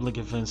no public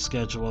events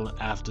scheduled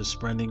after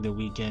spending the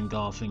weekend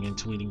golfing and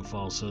tweeting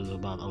falsehoods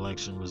about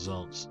election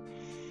results.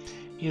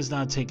 He is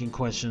not taking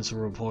questions from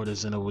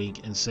reporters in a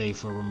week, and save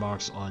for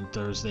remarks on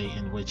Thursday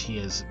in which he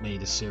has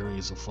made a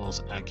series of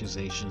false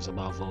accusations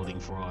about voting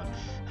fraud,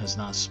 has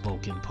not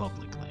spoken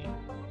publicly.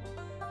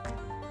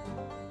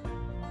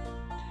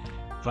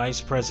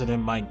 Vice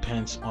President Mike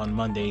Pence on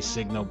Monday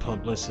signaled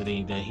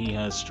publicity that he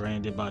has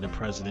stranded by the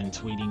president,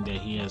 tweeting that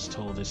he has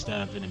told his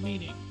staff in a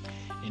meeting,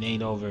 "It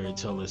ain't over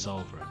until it's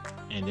over,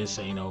 and this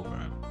ain't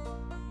over."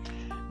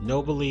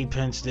 Nobly,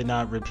 Pence did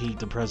not repeat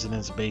the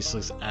president's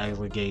baseless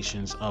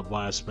allegations of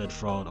widespread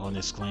fraud on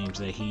his claims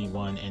that he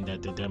won and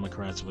that the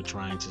Democrats were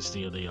trying to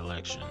steal the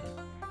election.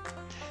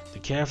 The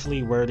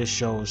carefully worded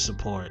show of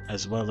support,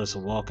 as well as a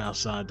walk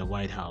outside the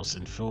White House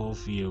in full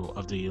view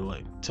of the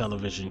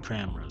television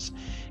cameras,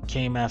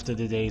 came after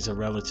the days of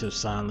relative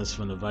silence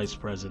from the vice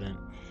president,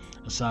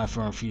 aside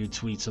from a few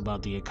tweets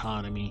about the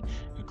economy,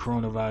 the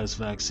coronavirus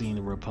vaccine,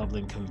 and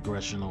Republican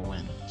congressional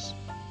wins.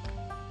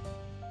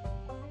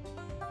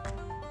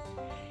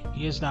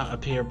 He has not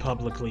appeared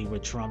publicly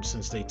with Trump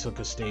since they took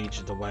a stage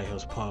at the White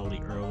House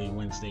party early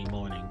Wednesday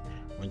morning,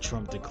 when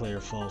Trump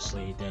declared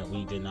falsely that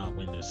we did not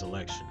win this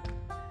election.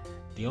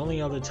 The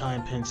only other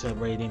time Pence had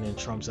weighed in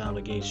Trump's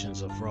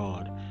allegations of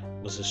fraud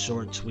was a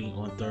short tweet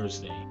on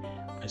Thursday.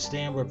 "I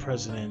stand with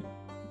President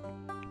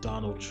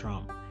Donald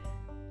Trump.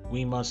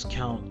 We must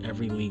count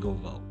every legal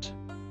vote,"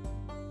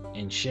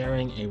 and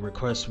sharing a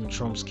request from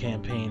Trump's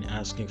campaign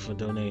asking for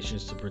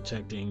donations to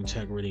protect the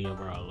integrity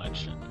of our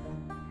election.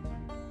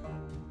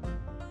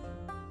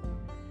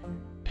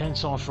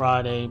 Pence on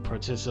Friday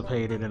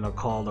participated in a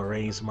call to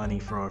raise money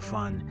for a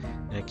fund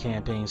that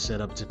campaign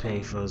set up to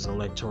pay for his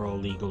electoral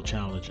legal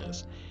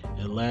challenges,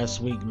 and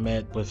last week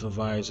met with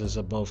advisors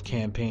at both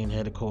campaign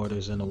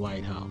headquarters and the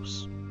White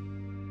House.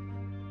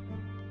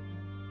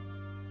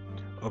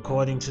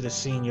 According to the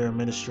senior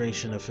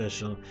administration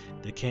official,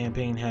 the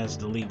campaign has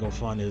the legal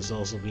fund that is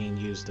also being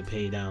used to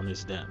pay down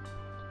his debt.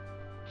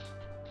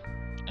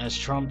 As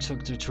Trump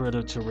took to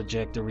Twitter to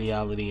reject the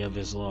reality of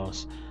his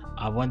loss,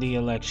 "I won the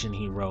election,"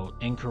 he wrote,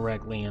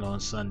 incorrectly, and on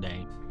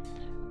Sunday,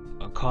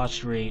 a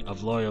coterie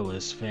of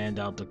loyalists fanned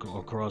out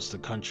across the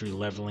country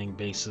leveling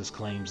baseless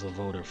claims of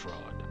voter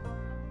fraud.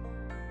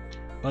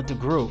 But the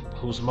group,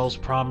 whose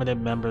most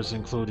prominent members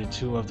included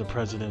two of the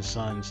president's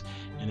sons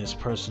and his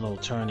personal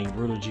attorney,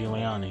 Rudy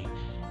Giuliani,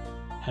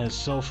 has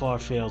so far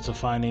failed to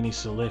find any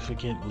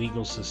significant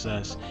legal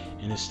success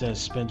and instead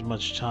spent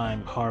much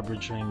time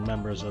harboring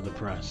members of the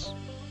press.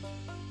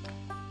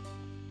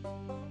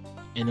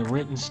 In a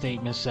written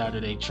statement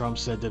Saturday, Trump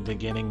said that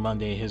beginning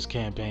Monday his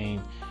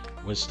campaign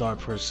would start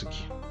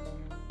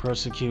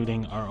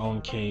prosecuting our own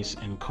case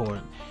in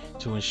court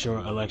to ensure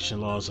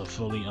election laws are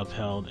fully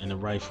upheld and the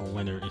rightful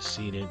winner is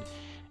seated.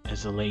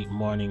 As of late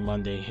morning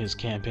Monday, his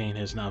campaign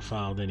has not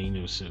filed any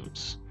new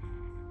suits.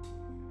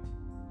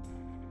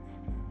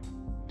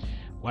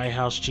 White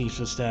House Chief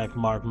of Staff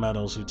Mark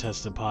Meadows, who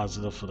tested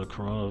positive for the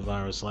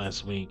coronavirus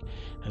last week,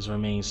 has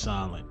remained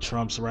silent.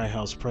 Trump's White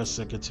House press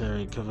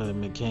secretary,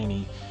 Kevin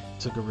McCarthy,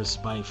 took a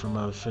respite from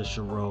her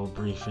official role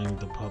briefing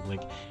the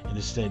public and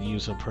instead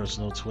used her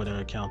personal Twitter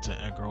account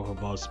to echo her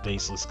boss's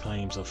baseless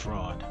claims of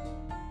fraud.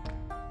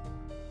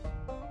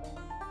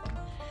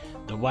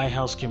 The White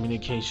House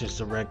Communications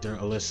Director,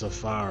 Alyssa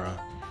Farah,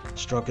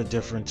 struck a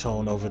different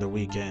tone over the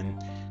weekend,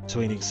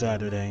 tweeting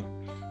Saturday,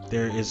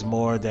 "There is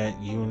more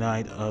that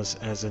unites us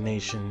as a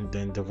nation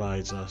than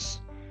divides us."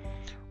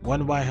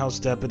 One White House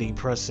Deputy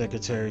Press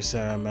Secretary,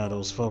 Sarah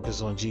Meadows,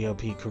 focused on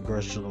GOP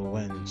congressional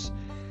wins,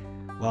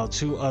 while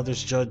two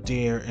others, Judd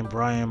Deere and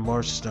Brian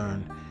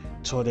Morstern,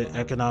 touted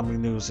economic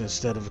news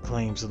instead of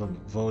claims of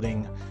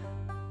voting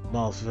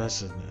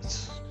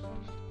malfeasance.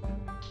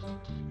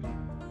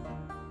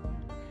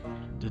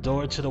 The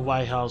door to the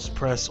White House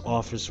press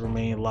office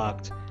remained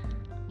locked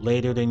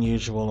later than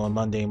usual on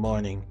Monday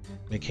morning.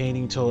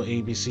 McCarthy told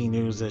ABC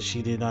News that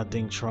she did not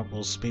think Trump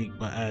will speak,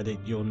 but added,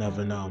 "You'll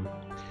never know."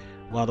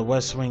 While the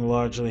West Wing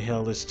largely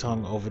held its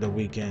tongue over the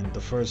weekend,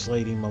 the First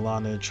Lady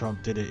Melania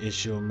Trump did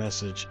issue a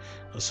message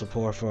of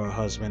support for her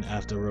husband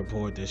after a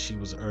report that she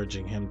was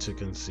urging him to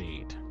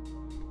concede.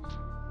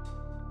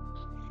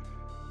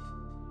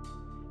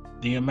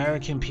 "The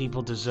American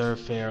people deserve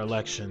fair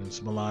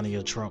elections,"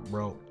 Melania Trump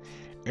wrote.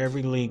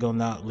 "Every legal,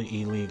 not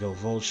illegal,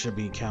 vote should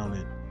be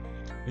counted.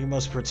 We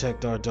must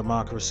protect our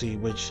democracy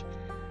with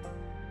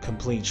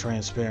complete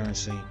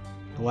transparency."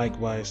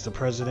 Likewise, the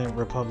president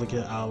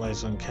Republican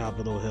allies on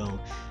Capitol Hill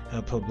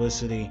have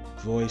publicly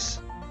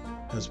voiced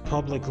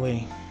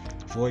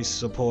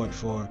support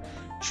for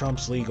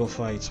Trump's legal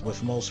fights,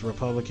 with most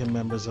Republican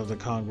members of the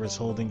Congress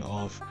holding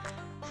off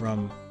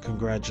from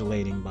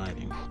congratulating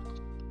Biden.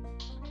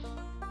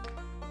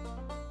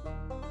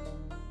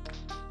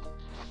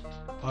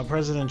 While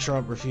President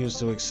Trump refused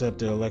to accept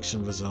the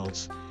election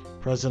results,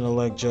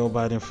 President-elect Joe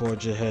Biden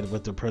forged ahead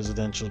with the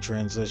presidential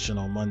transition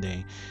on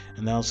Monday,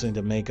 announcing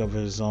the makeup of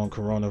his own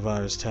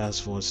coronavirus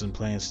task force and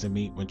plans to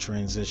meet with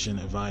transition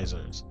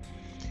advisors.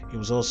 He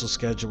was also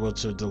scheduled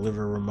to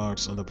deliver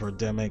remarks on the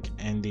pandemic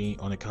and the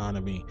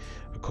economy,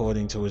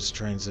 according to his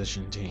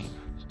transition team.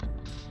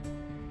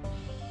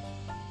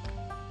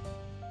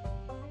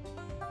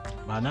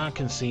 By not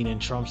conceding,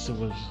 Trump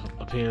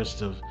appears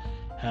to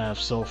have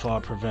so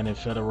far prevented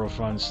federal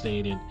funds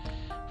stated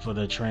for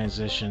the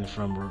transition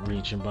from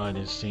reaching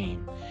Biden's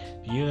team.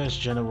 The U.S.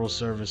 General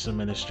Service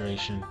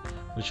Administration,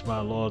 which by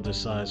law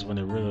decides when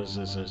the results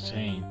is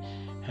obtained,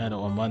 had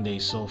on Monday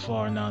so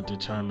far not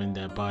determined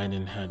that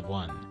Biden had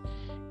won,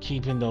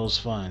 keeping those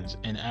funds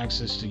and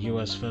access to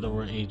U.S.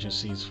 federal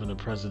agencies for the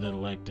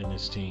president-elect and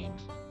his team.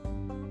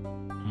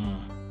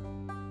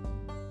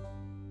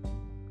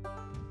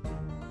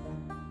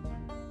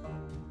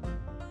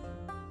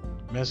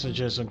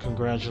 Messages and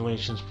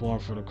congratulations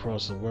poured from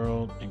across the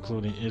world,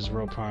 including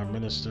Israel Prime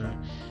Minister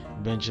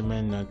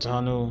Benjamin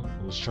Netanyahu,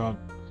 who Trump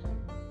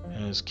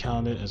has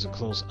counted as a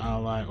close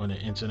ally on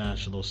the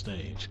international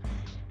stage.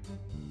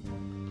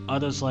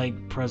 Others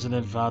like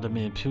President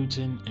Vladimir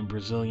Putin and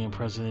Brazilian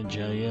President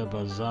Jair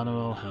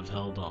Bolsonaro have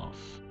held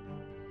off.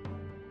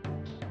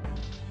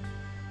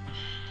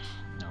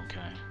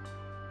 Okay.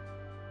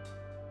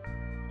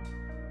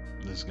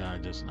 This guy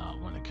does not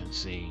want to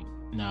concede.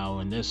 Now,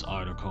 in this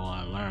article,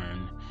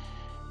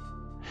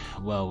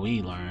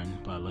 we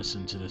learned by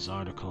listening to this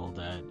article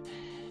that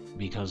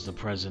because the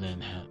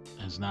president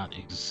has not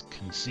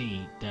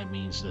conceded, that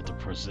means that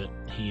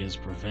he is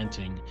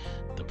preventing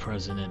the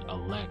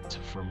president-elect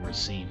from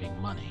receiving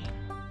money.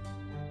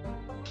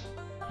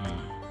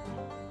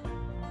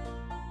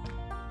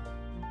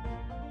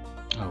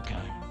 Okay.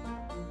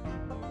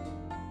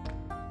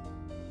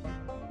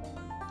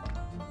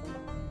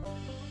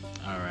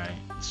 Alright,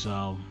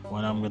 so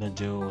what I'm going to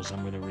do is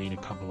I'm going to read a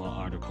couple of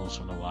articles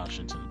from the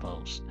Washington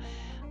Post.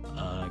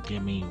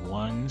 Give me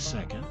 1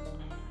 second.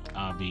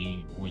 I'll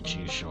be with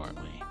you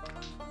shortly.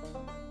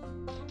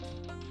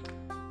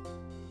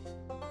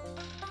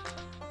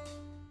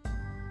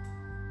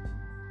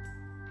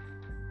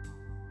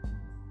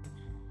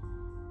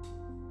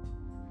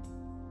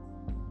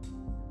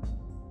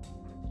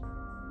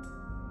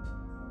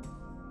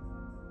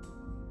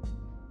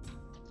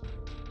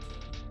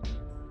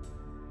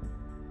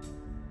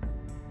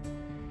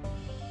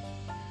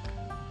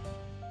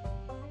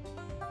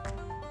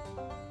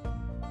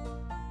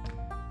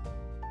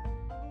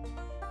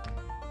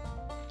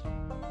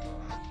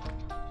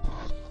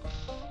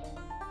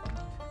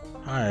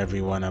 Hi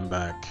everyone, I'm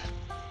back.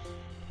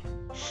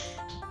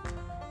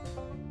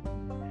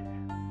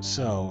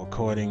 So,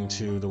 according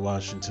to the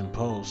Washington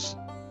Post,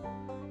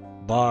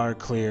 Barr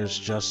clears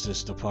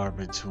Justice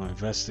Department to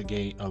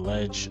investigate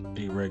alleged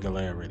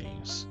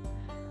irregularities.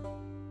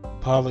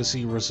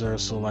 Policy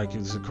reversal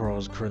likely to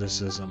cause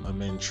criticism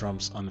amid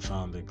Trump's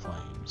unfounded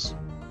claims.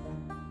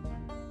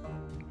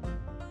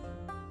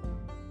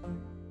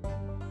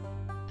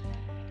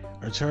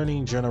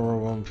 Attorney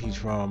General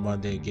impeachment on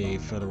Monday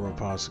gave federal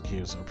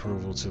prosecutors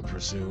approval to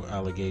pursue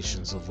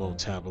allegations of vote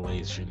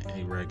tabulation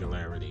and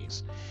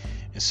irregularities,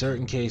 In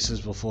certain cases,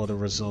 before the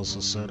results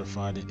were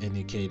certified, it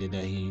indicated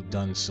that he had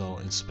done so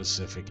in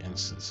specific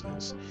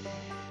instances.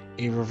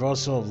 A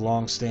reversal of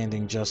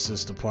long-standing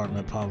Justice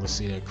Department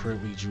policy that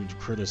quickly drew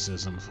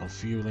criticism for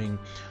fueling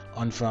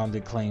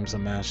unfounded claims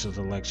of massive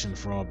election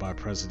fraud by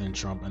President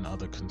Trump and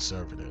other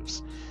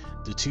conservatives.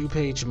 The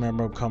two-page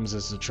memo comes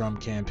as the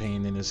Trump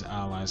campaign and his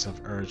allies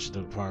have urged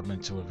the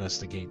department to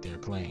investigate their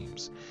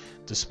claims,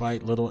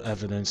 despite little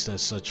evidence that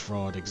such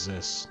fraud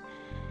exists.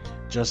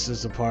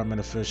 Justice Department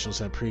officials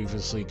had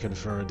previously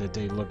confirmed that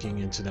they are looking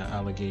into the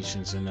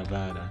allegations in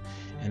Nevada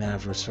and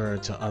have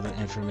referred to other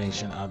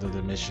information out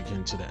of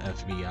Michigan to the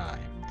FBI.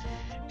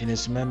 In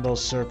its memo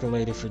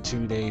circulated for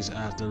 2 days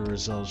after the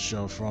results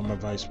showed former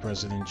Vice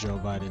President Joe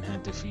Biden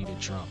had defeated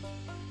Trump,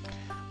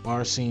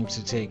 Barr seems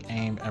to take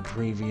aim at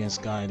previous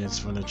guidance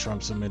from the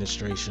Trump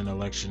administration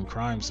election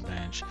crimes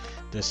bench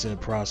that said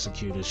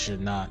prosecutors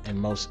should not, in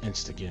most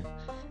instances,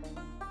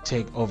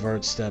 take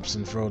overt steps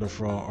in voter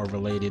fraud or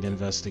related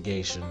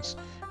investigations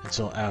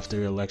until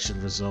after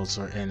election results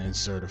are in and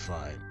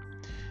certified.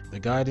 The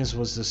guidance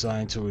was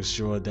designed to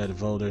ensure that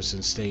voters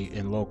and state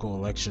and local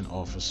election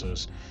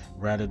officers,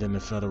 rather than the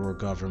federal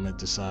government,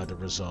 decide the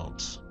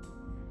results.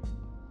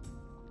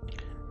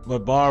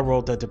 But Barr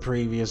wrote that the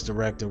previous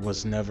directive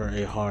was never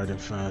a hard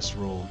and fast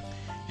rule,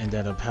 and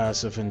that a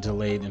passive and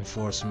delayed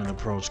enforcement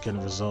approach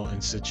can result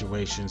in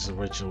situations in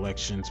which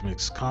elections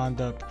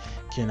misconduct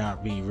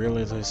cannot be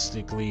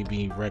realistically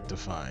be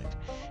rectified.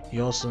 He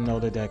also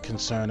noted that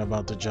concern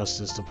about the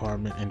Justice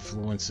Department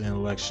influencing an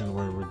election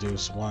would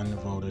reduce one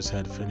voters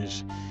had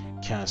finished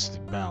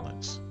casting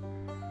ballots.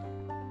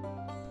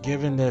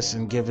 Given this,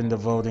 and given the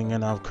voting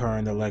in our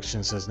current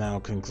elections has now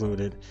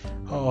concluded,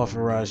 I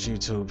authorize you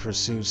to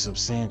pursue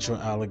substantial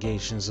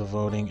allegations of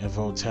voting and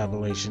vote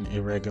tabulation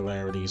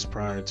irregularities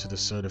prior to the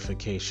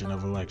certification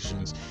of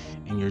elections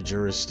in your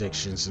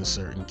jurisdictions in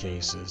certain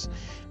cases,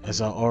 as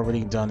I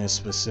already done in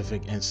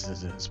specific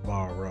instances,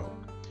 Barr wrote.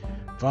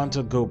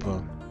 Vanta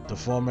Gupta, the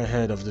former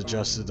head of the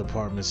Justice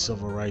Department's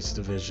Civil Rights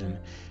Division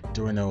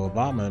during the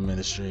Obama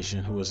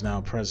administration, who is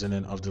now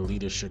president of the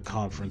Leadership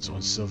Conference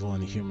on Civil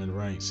and Human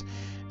Rights,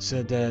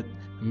 said that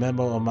the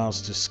memo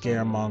amounts to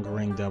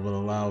scaremongering that would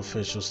allow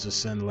officials to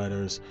send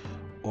letters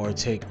or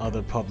take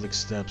other public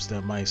steps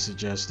that might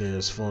suggest there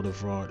is voter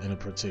fraud in a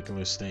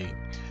particular state,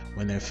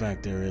 when in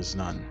fact there is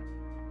none.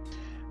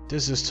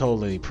 This is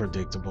totally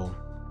predictable.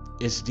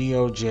 It's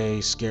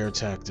DOJ scare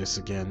tactics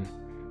again.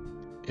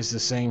 It's the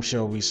same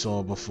show we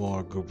saw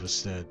before, Gupta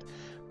said.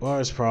 Barr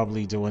is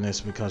probably doing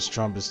this because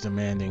Trump is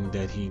demanding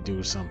that he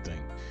do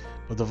something,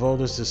 but the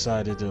voters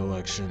decided the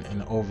election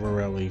and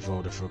overwhelmingly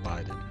voted for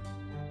Biden.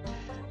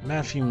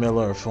 Matthew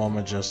Miller, a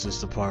former Justice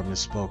Department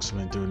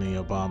spokesman during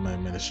the Obama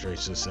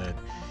administration, said,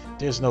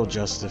 "There's no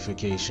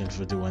justification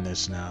for doing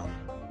this now."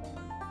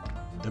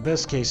 The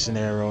best case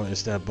scenario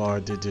is that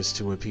Barr did this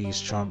to appease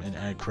Trump and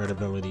add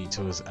credibility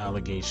to his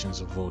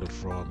allegations of voter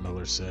fraud,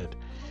 Miller said.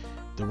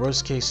 The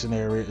worst case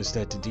scenario is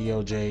that the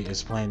DOJ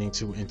is planning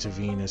to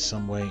intervene in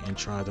some way and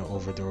try to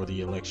overthrow the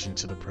election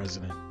to the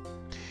president.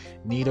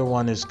 Neither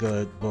one is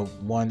good, but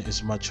one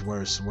is much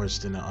worse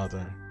than the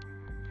other.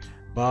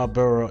 Bob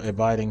Burrow, a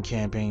Biden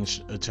campaign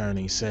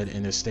attorney, said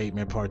in a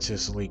statement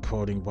partially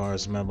quoting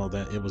Barr's memo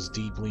that it was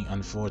deeply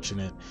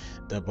unfortunate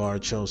that Barr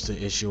chose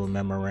to issue a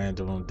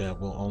memorandum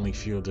that will only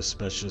fuel the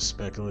special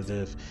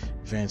speculative,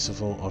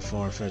 fanciful, or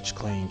far-fetched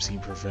claims he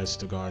professed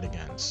to guard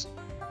against.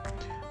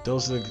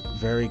 Those are the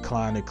very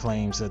kind of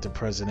claims that the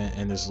president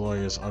and his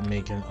lawyers are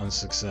making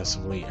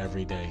unsuccessfully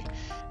every day,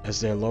 as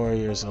their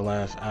lawyers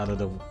laugh out of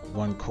the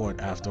one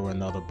court after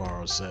another,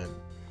 Barr said.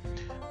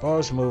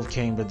 Barr's move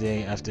came the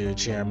day after the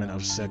chairman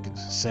of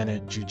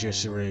Senate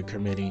Judiciary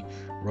Committee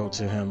wrote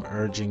to him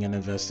urging an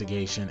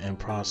investigation and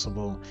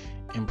possible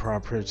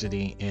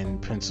impropriety in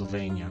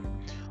Pennsylvania.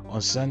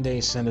 On Sunday,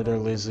 Senator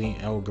Lindsey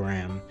L.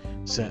 Graham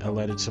sent a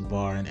letter to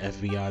Barr and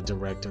FBI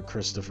Director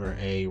Christopher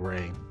A.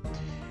 Wray,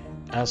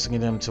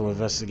 asking them to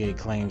investigate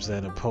claims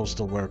that a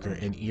postal worker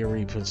in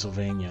Erie,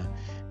 Pennsylvania,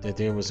 that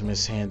there was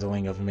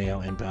mishandling of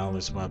mail-in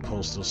ballots by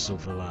postal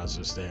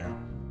supervisors there.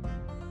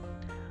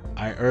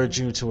 I urge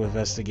you to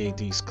investigate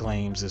these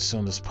claims as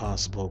soon as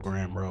possible,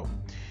 Graham wrote.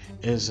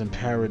 It is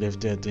imperative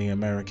that the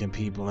American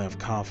people have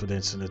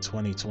confidence in the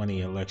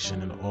 2020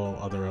 election and all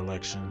other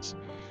elections.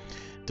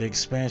 The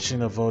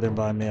expansion of voting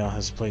by mail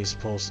has placed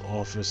post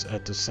office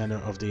at the center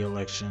of the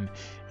election,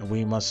 and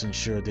we must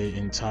ensure the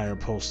entire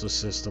postal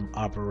system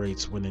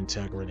operates with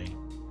integrity.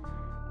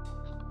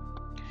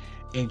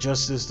 A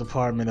Justice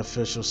Department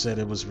official said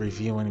it was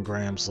reviewing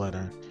Graham's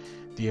letter.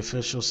 The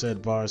official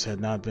said Barr had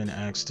not been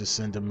asked to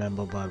send a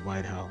memo by the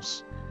White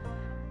House.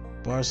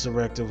 Barr's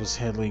directive was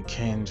heavily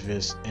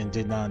canvassed and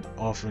did not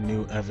offer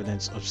new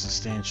evidence of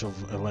substantial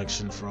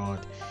election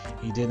fraud.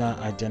 He did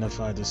not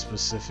identify the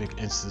specific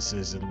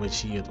instances in which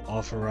he had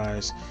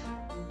authorized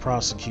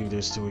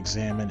prosecutors to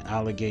examine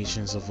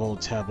allegations of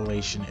vote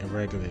tabulation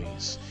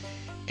irregularities,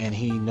 and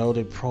he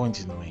noted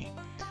pointedly,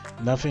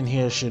 "Nothing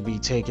here should be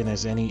taken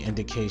as any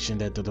indication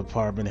that the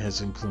department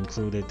has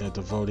concluded that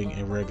the voting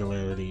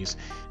irregularities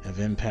have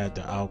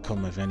impacted the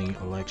outcome of any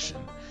election.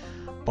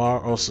 Barr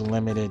also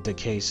limited the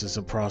cases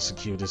the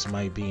prosecutors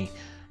might be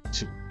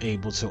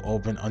able to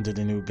open under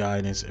the new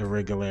guidance.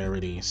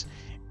 Irregularities,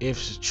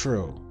 if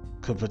true,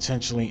 could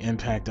potentially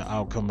impact the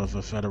outcome of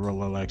a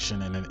federal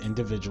election in an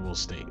individual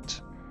state.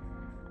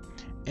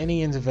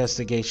 Any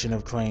investigation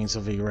of claims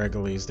of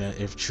irregularities that,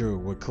 if true,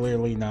 would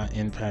clearly not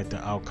impact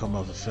the outcome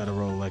of a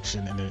federal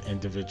election in an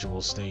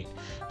individual state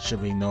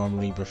should be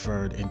normally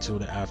deferred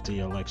until after the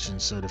election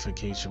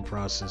certification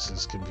process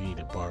is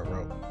completed, Barr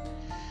wrote.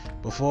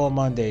 Before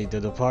Monday, the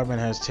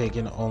department has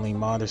taken only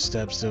modest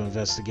steps to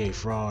investigate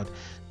fraud,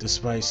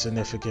 despite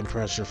significant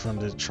pressure from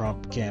the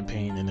Trump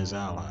campaign and his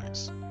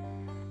allies.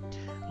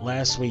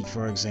 Last week,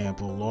 for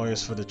example,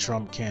 lawyers for the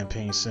Trump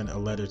campaign sent a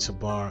letter to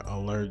Barr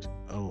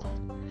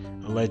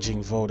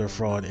alleging voter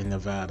fraud in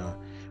Nevada,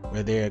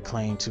 where they had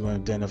claimed to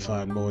have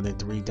identified more than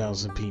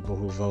 3,000 people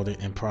who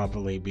voted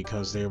improperly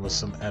because there was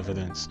some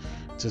evidence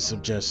to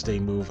suggest they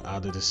move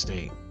out of the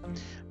state.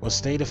 But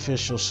state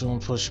officials soon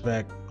pushed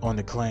back on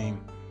the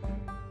claim,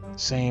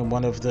 saying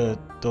one of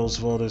those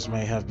voters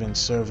may have been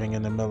serving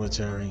in the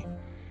military.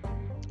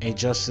 A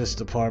Justice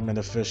Department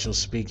official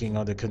speaking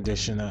on the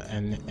condition of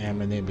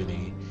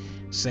anonymity,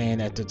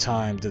 saying at the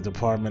time the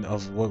department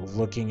was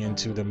looking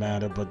into the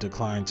matter but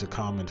declined to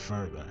comment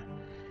further.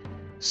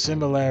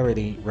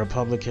 Similarly,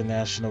 Republican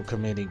National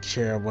Committee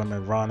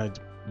Chairwoman Ronna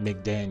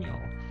McDaniel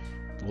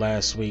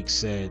last week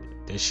said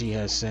that she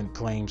has sent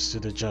claims to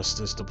the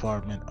Justice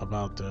Department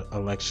about the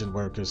election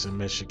workers in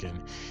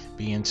Michigan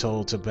being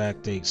told to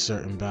backdate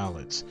certain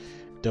ballots.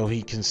 Though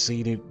he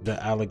conceded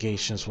the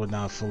allegations were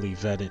not fully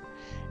vetted,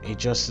 a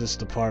Justice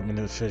Department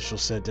official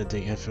said that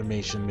the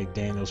information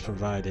McDaniels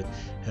provided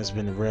has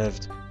been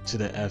reviewed to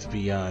the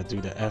FBI,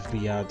 though the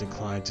FBI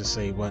declined to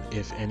say what,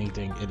 if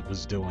anything, it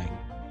was doing.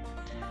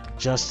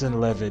 Justin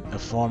Levitt, a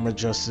former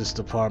Justice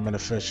Department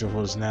official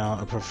who is now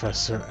a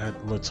professor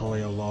at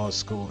Latoya Law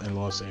School in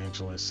Los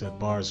Angeles, said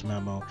Barr's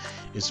memo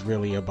is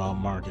really about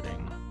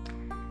marketing.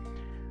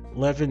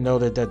 Levitt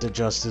noted that the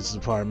Justice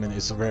Department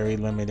is very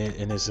limited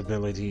in its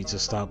ability to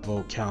stop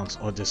vote counts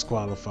or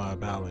disqualify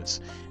ballots,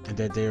 and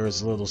that there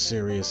is little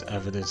serious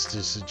evidence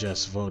to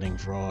suggest voting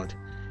fraud.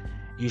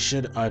 You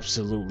should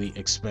absolutely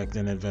expect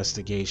an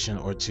investigation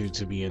or two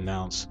to be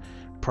announced,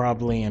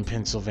 probably in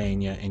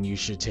Pennsylvania, and you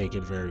should take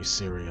it very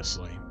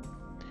seriously,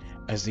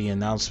 as the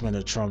announcement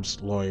of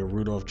Trump's lawyer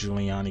Rudolph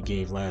Giuliani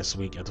gave last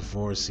week at the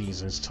Four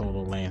Seasons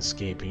Total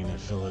Landscaping in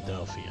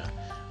Philadelphia,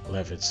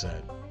 Levitt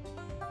said.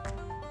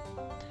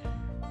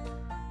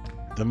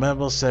 The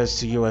memo says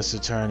to U.S.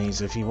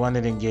 attorneys, if you want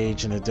to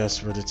engage in a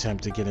desperate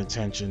attempt to get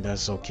attention,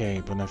 that's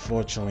okay, but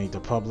unfortunately, the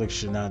public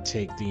should not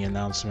take the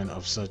announcement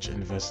of such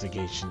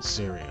investigations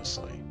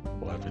seriously,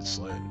 Levitt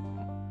said.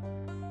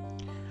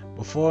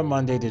 Before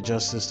Monday, the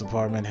Justice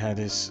Department had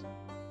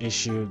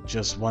issued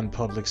just one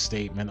public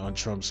statement on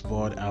Trump's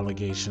broad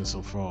allegations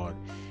of fraud.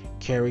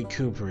 Carrie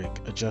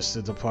Kuprick, a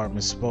Justice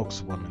Department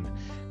spokeswoman,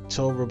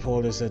 told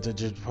reporters that the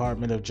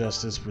Department of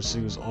Justice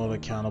pursues all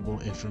accountable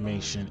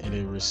information and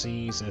it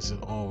receives, as is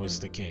always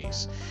the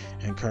case,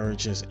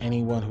 encourages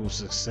anyone who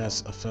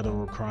suspects a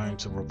federal crime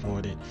to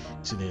report it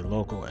to their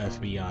local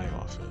FBI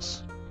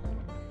office.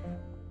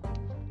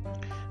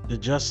 The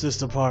Justice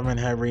Department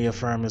had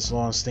reaffirmed its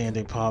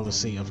long-standing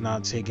policy of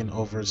not taking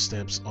overt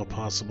steps or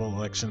possible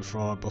election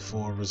fraud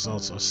before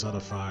results are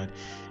certified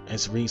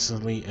as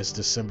recently as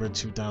December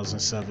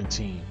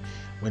 2017,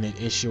 when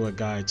it issued a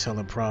guide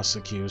telling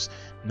prosecutors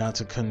not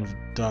to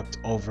conduct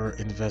overt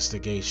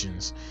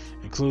investigations,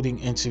 including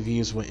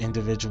interviews with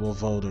individual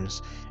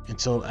voters,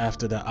 until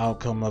after the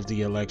outcome of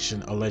the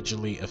election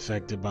allegedly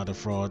affected by the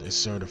fraud is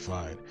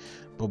certified.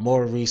 But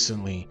more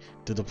recently,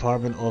 the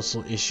department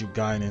also issued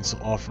guidance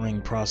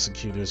offering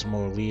prosecutors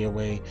more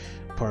leeway,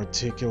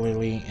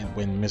 particularly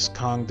when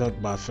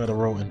misconduct by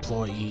federal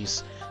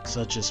employees,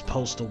 such as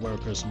postal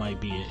workers, might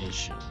be an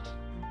issue.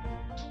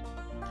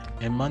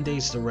 In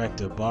Monday's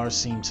directive, Barr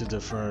seemed to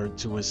defer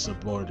to his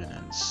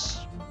subordinates,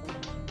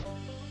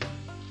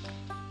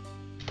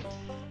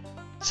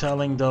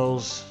 telling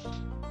those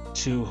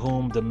to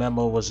whom the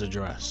memo was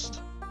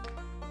addressed,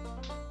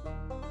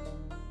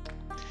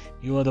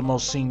 "You are the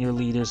most senior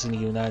leaders in the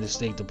United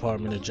States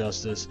Department of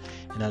Justice,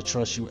 and I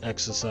trust you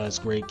exercise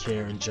great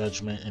care and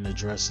judgment in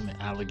addressing the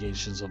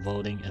allegations of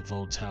voting and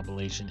vote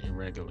tabulation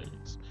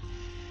irregularities.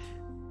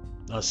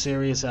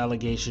 Serious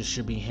allegations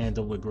should be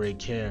handled with great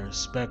care.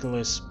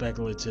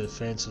 Speculative,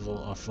 fanciful,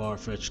 or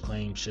far-fetched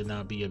claims should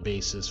not be a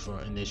basis for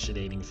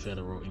initiating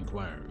federal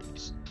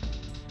inquiries."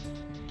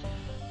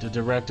 The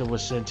directive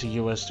was sent to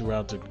U.S.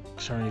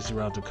 attorneys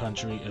throughout the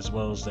country, as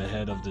well as the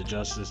head of the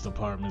Justice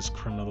Department's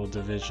Criminal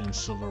Division,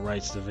 Civil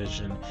Rights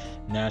Division,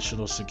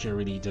 National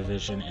Security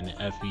Division, and the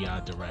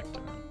FBI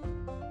Director.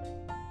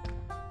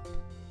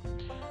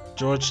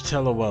 George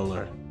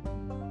Tellerweiler,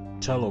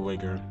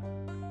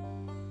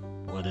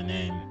 what a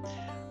name,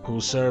 who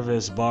served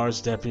as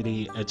Barr's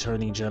Deputy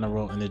Attorney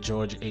General in the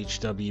George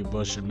H.W.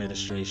 Bush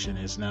administration,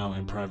 is now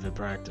in private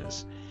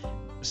practice,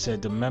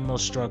 said the memo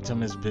struck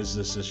him as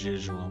business as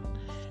usual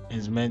and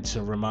is meant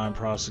to remind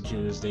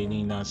prosecutors they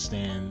need not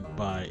stand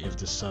by if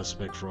the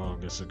suspect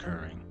fraud is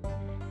occurring.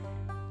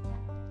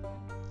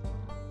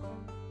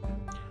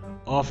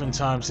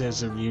 Oftentimes,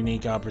 there's a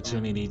unique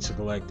opportunity to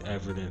collect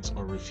evidence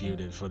or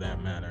refute it for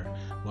that matter.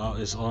 While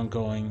it's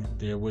ongoing,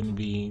 there wouldn't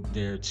be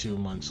there 2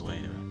 months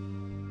later.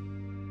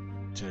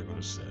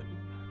 Taylor said.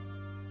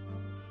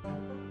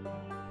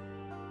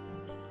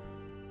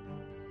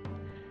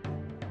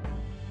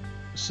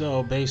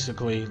 So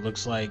basically,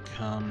 looks like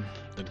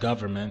the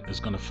government is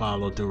going to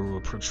follow through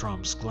with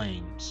Trump's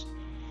claims.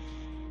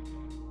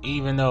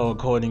 Even though,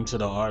 according to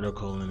the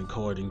article and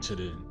according to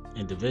the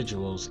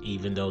individuals,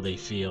 even though they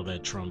feel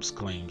that Trump's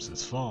claims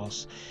is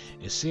false,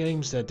 it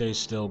seems that they're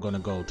still going to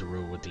go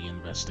through with the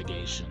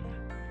investigation.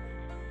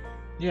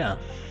 Yeah,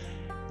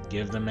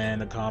 give the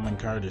man a common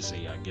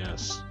courtesy, I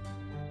guess.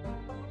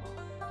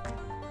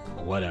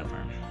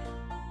 Whatever.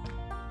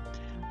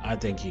 I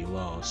think he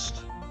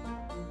lost.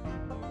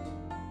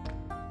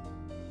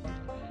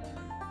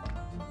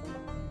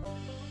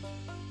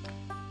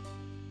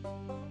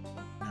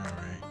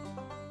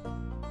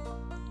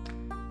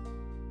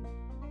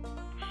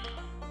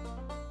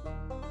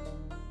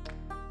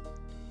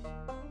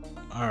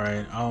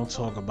 Alright, I'll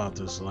talk about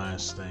this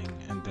last thing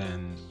and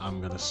then I'm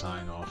gonna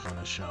sign off on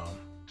the show.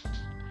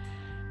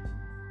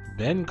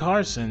 Ben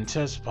Carson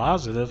tests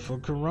positive for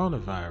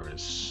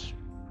coronavirus.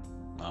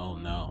 Oh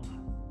no.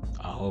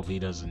 I hope he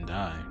doesn't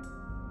die.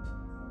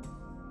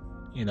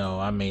 You know,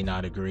 I may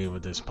not agree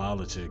with his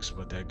politics,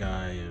 but that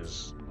guy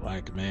is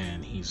like,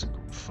 man, he's a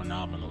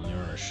phenomenal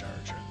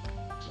neurosurgeon.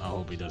 I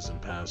hope he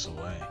doesn't pass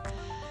away.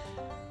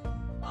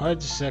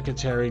 HUD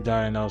Secretary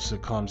diagnosis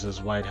comes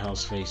as White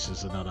House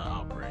faces another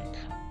outbreak.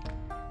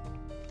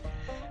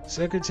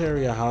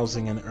 Secretary of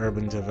Housing and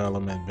Urban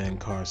Development Ben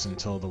Carson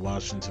told the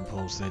Washington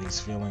Post that he's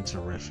feeling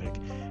terrific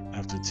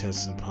after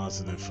testing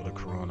positive for the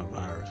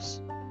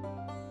coronavirus.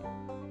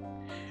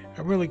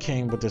 I really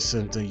came with the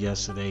symptom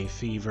yesterday: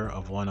 fever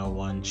of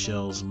 101,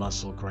 chills,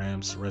 muscle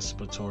cramps,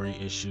 respiratory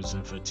issues,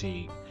 and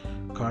fatigue,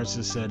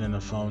 Carson said in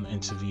a phone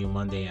interview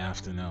Monday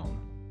afternoon.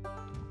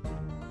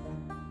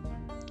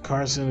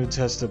 Carson, who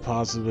tested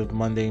positive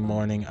Monday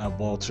morning at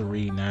Walter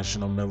Reed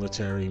National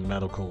Military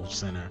Medical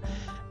Center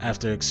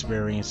after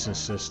experiencing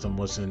symptoms,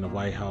 was in the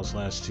White House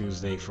last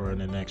Tuesday for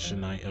an election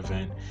night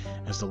event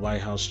as the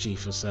White House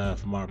Chief of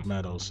Staff Mark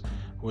Meadows,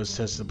 who was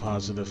tested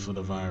positive for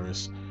the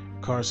virus.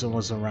 Carson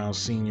was around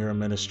senior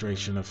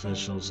administration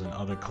officials and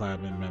other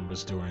cabinet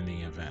members during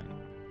the event.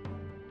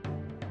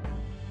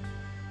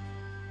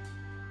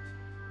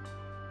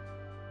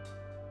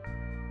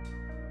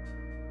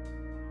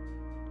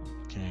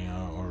 Okay,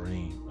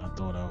 I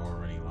thought I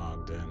already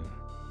logged in.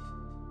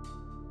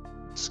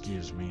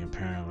 Excuse me,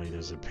 apparently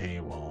there's a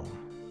paywall.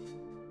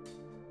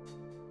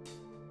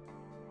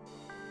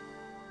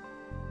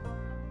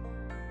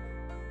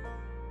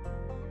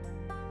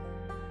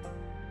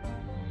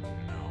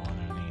 No, I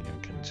don't need to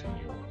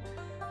continue.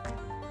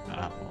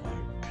 Apple,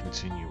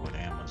 continue with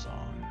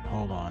Amazon.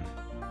 Hold on.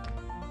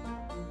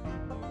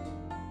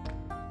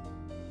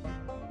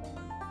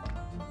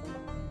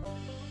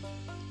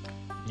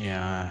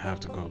 Yeah, I have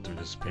to go through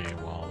this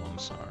paywall, I'm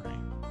sorry.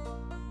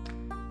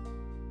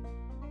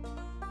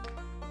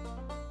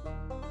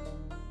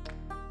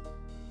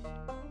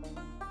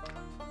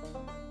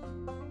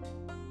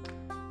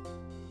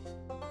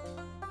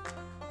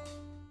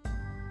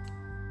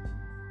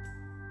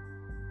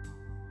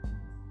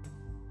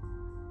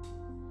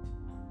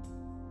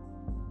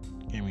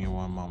 Give me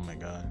one moment,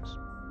 guys.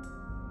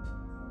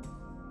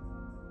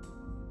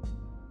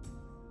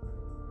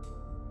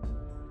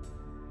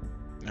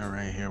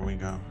 Alright, here we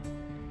go.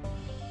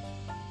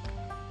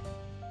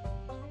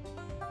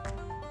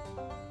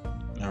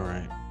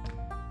 Alright.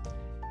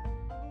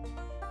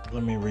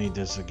 Let me read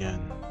this again.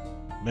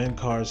 Ben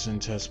Carson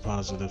tests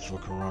positive for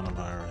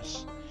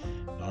coronavirus.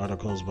 The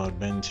articles by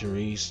Ben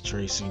Therese,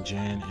 Tracy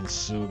Jan, and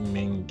Sue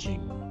Ming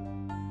King.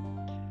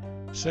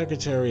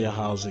 Secretary of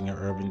Housing and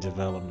Urban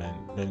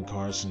Development Ben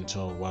Carson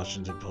told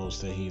Washington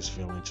Post that he's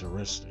feeling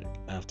terrific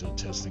after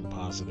testing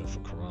positive for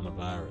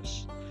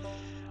coronavirus.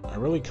 I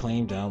really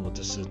claimed down with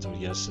the symptom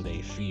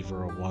yesterday: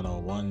 fever of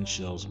 101,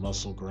 chills,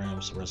 muscle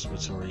cramps,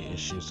 respiratory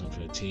issues, and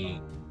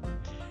fatigue,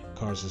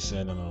 Carson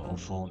said in a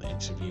phone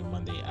interview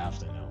Monday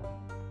afternoon.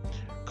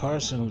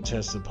 Carson, who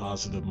tested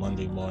positive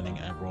Monday morning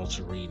at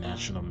Walter Reed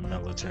National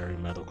Military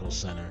Medical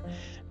Center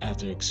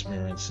after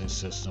experiencing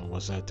symptoms,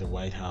 was at the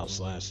White House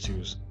last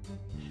Tuesday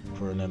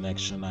for an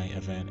election night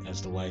event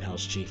as the White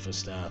House Chief of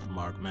Staff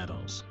Mark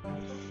Meadows,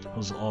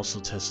 who also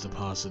tested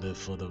positive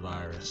for the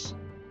virus.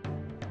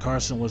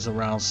 Carson was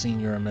around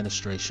senior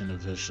administration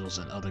officials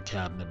and other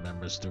cabinet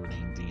members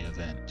during the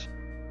event.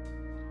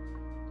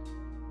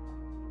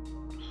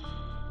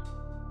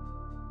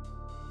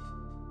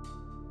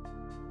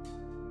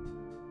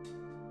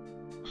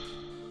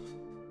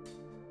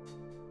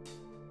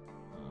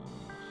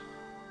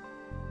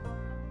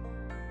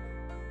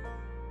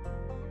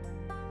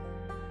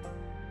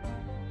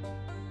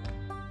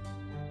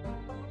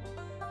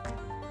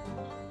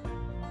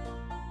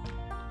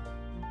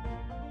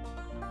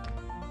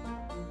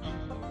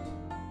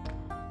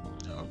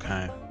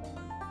 Okay.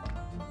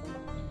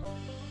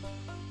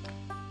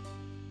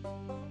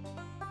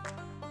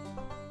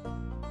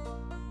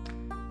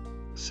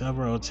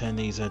 Several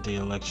attendees at the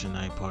election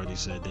night party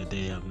said that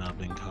they have not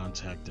been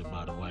contacted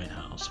by the White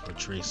House for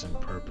tracing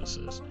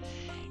purposes,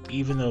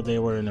 even though they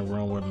were in the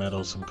room with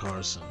Meadows and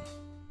Carson.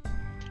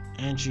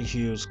 Andrew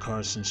Hughes,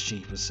 Carson's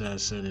chief of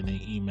staff, said in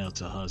an email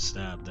to HUD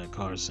staff that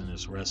Carson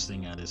is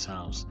resting at his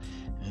house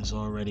and is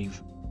already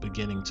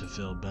beginning to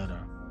feel better.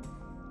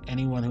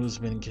 Anyone who has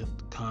been in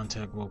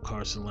contact with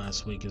Carson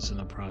last week is in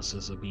the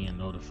process of being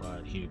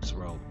notified, Hughes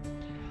wrote.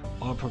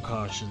 All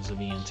precautions are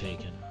being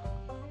taken.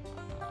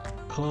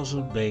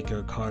 Closer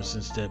Baker,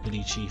 Carson's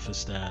deputy chief of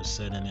staff,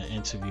 said in an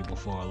interview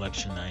before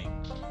election night,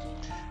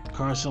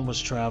 Carson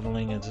was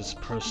traveling in his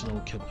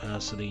personal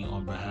capacity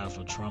on behalf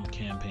of Trump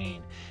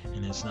campaign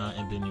and has not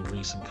been in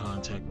recent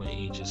contact with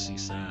agency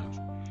staff.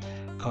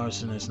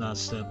 Carson has not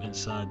stepped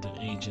inside the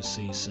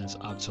agency since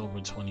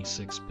October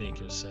 26,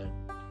 Baker said.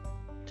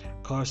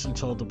 Carson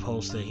told the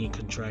Post that he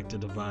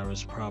contracted the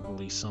virus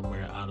probably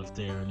somewhere out of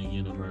there in the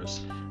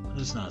universe, but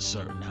it's not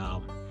certain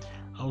how.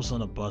 I was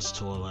on a bus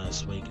tour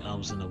last week. I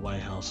was in the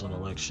White House on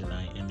election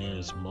night, and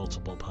there's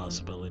multiple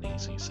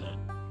possibilities, he said.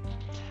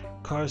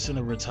 Carson,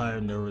 a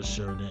retired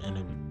neurosurgeon and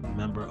a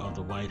member of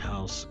the White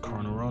House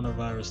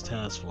Coronavirus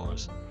Task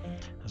Force,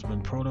 has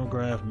been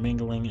photographed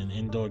mingling in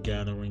indoor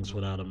gatherings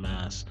without a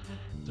mask,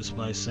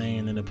 despite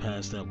saying in the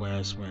past that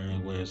mask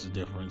wearing wears a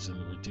difference in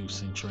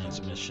reducing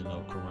transmission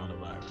of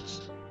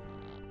coronavirus.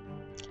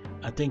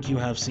 I think you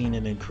have seen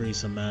an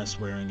increase in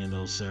mask wearing in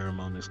those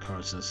ceremonies,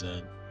 Carson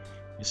said.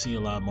 You see a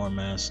lot more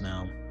masks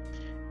now.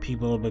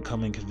 People are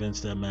becoming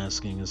convinced that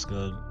masking is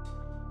good,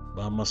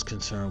 but I'm most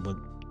concerned with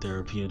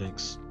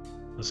therapeutics.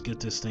 Let's get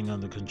this thing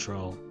under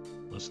control.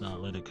 Let's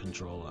not let it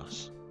control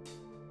us.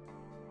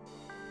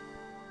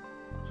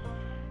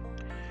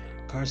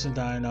 Carson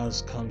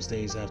diagnosis comes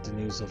days after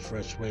news of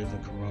fresh wave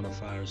of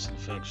coronavirus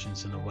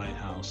infections in the White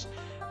House,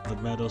 with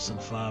Meadows and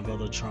 5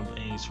 other Trump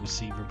aides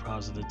receiving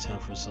positive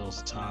test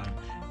results timed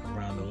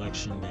around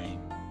Election Day.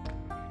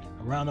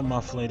 Around a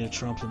month later,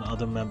 Trump and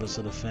other members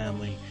of the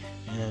family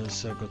and his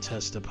circle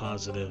tested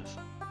positive.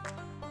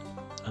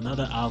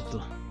 Another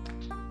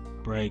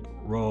outbreak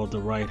rolled the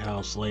White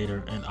House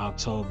later in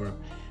October,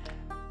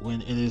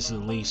 when it is at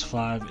least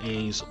 5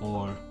 aides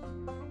or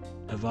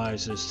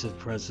advisors to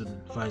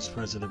Vice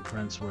President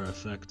Pence were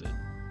affected.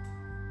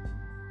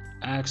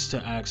 Asked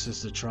to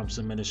access the Trump's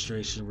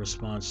administration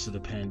response to the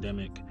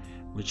pandemic,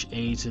 which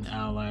aides and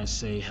allies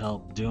say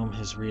helped doom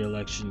his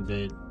re-election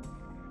bid,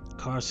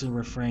 Carson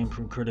refrained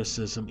from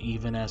criticism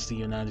even as the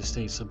United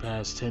States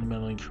surpassed 10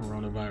 million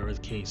coronavirus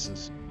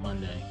cases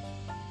Monday.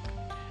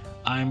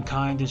 I am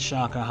kind of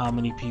shocked at how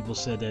many people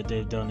said that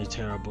they've done a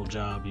terrible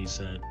job, he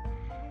said.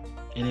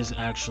 It is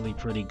actually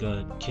pretty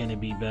good. Can it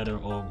be better?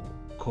 Of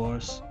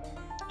course,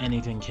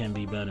 anything can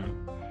be better.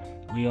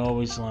 We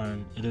always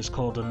learn. It is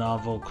called the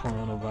novel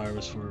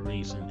coronavirus for a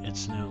reason.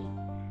 It's new.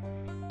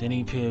 Then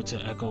he appeared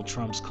to echo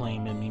Trump's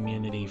claim of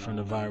immunity from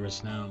the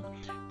virus now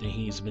that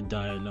he's been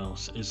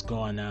diagnosed. It's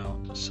gone now,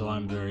 so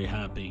I'm very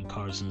happy,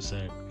 Carson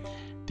said.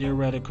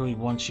 Theoretically,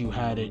 once you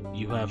had it,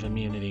 you have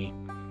immunity,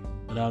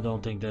 but I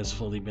don't think that's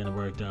fully been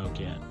worked out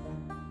yet.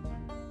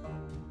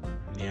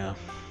 Yeah.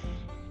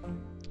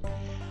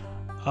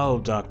 I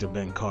hope Dr.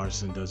 Ben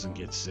Carson doesn't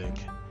get sick.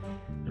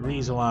 The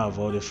reason why I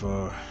voted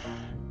for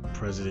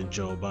President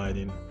Joe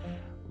Biden,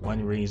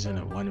 one reason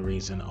and one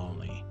reason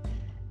only.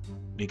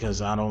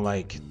 Because I don't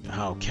like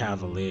how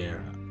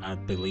cavalier I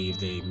believe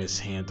they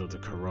mishandled the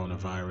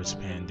coronavirus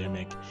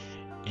pandemic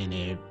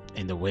in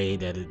the way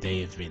that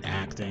they have been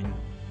acting.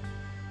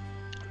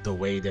 The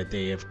way that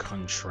they have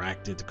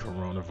contracted the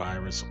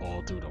coronavirus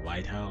all through the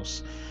White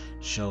House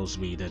shows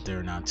me that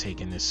they're not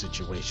taking this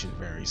situation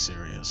very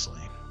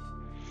seriously.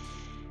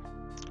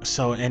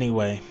 So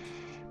anyway,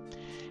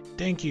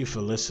 thank you for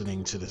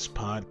listening to this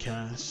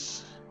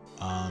podcast.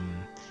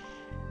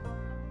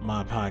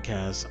 My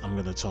podcast, I'm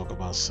going to talk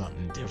about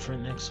something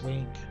different next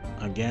week.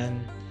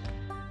 Again,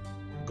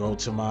 go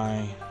to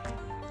my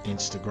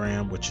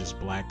Instagram, which is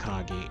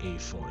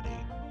BlackKage840.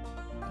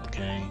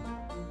 Okay?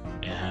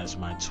 It has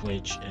my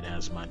Twitch, it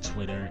has my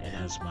Twitter, it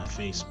has my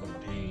Facebook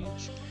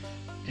page,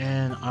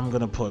 and I'm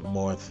going to put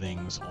more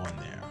things on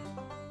there.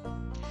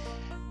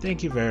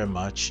 Thank you very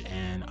much,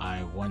 and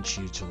I want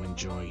you to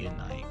enjoy your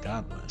night.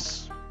 God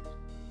bless.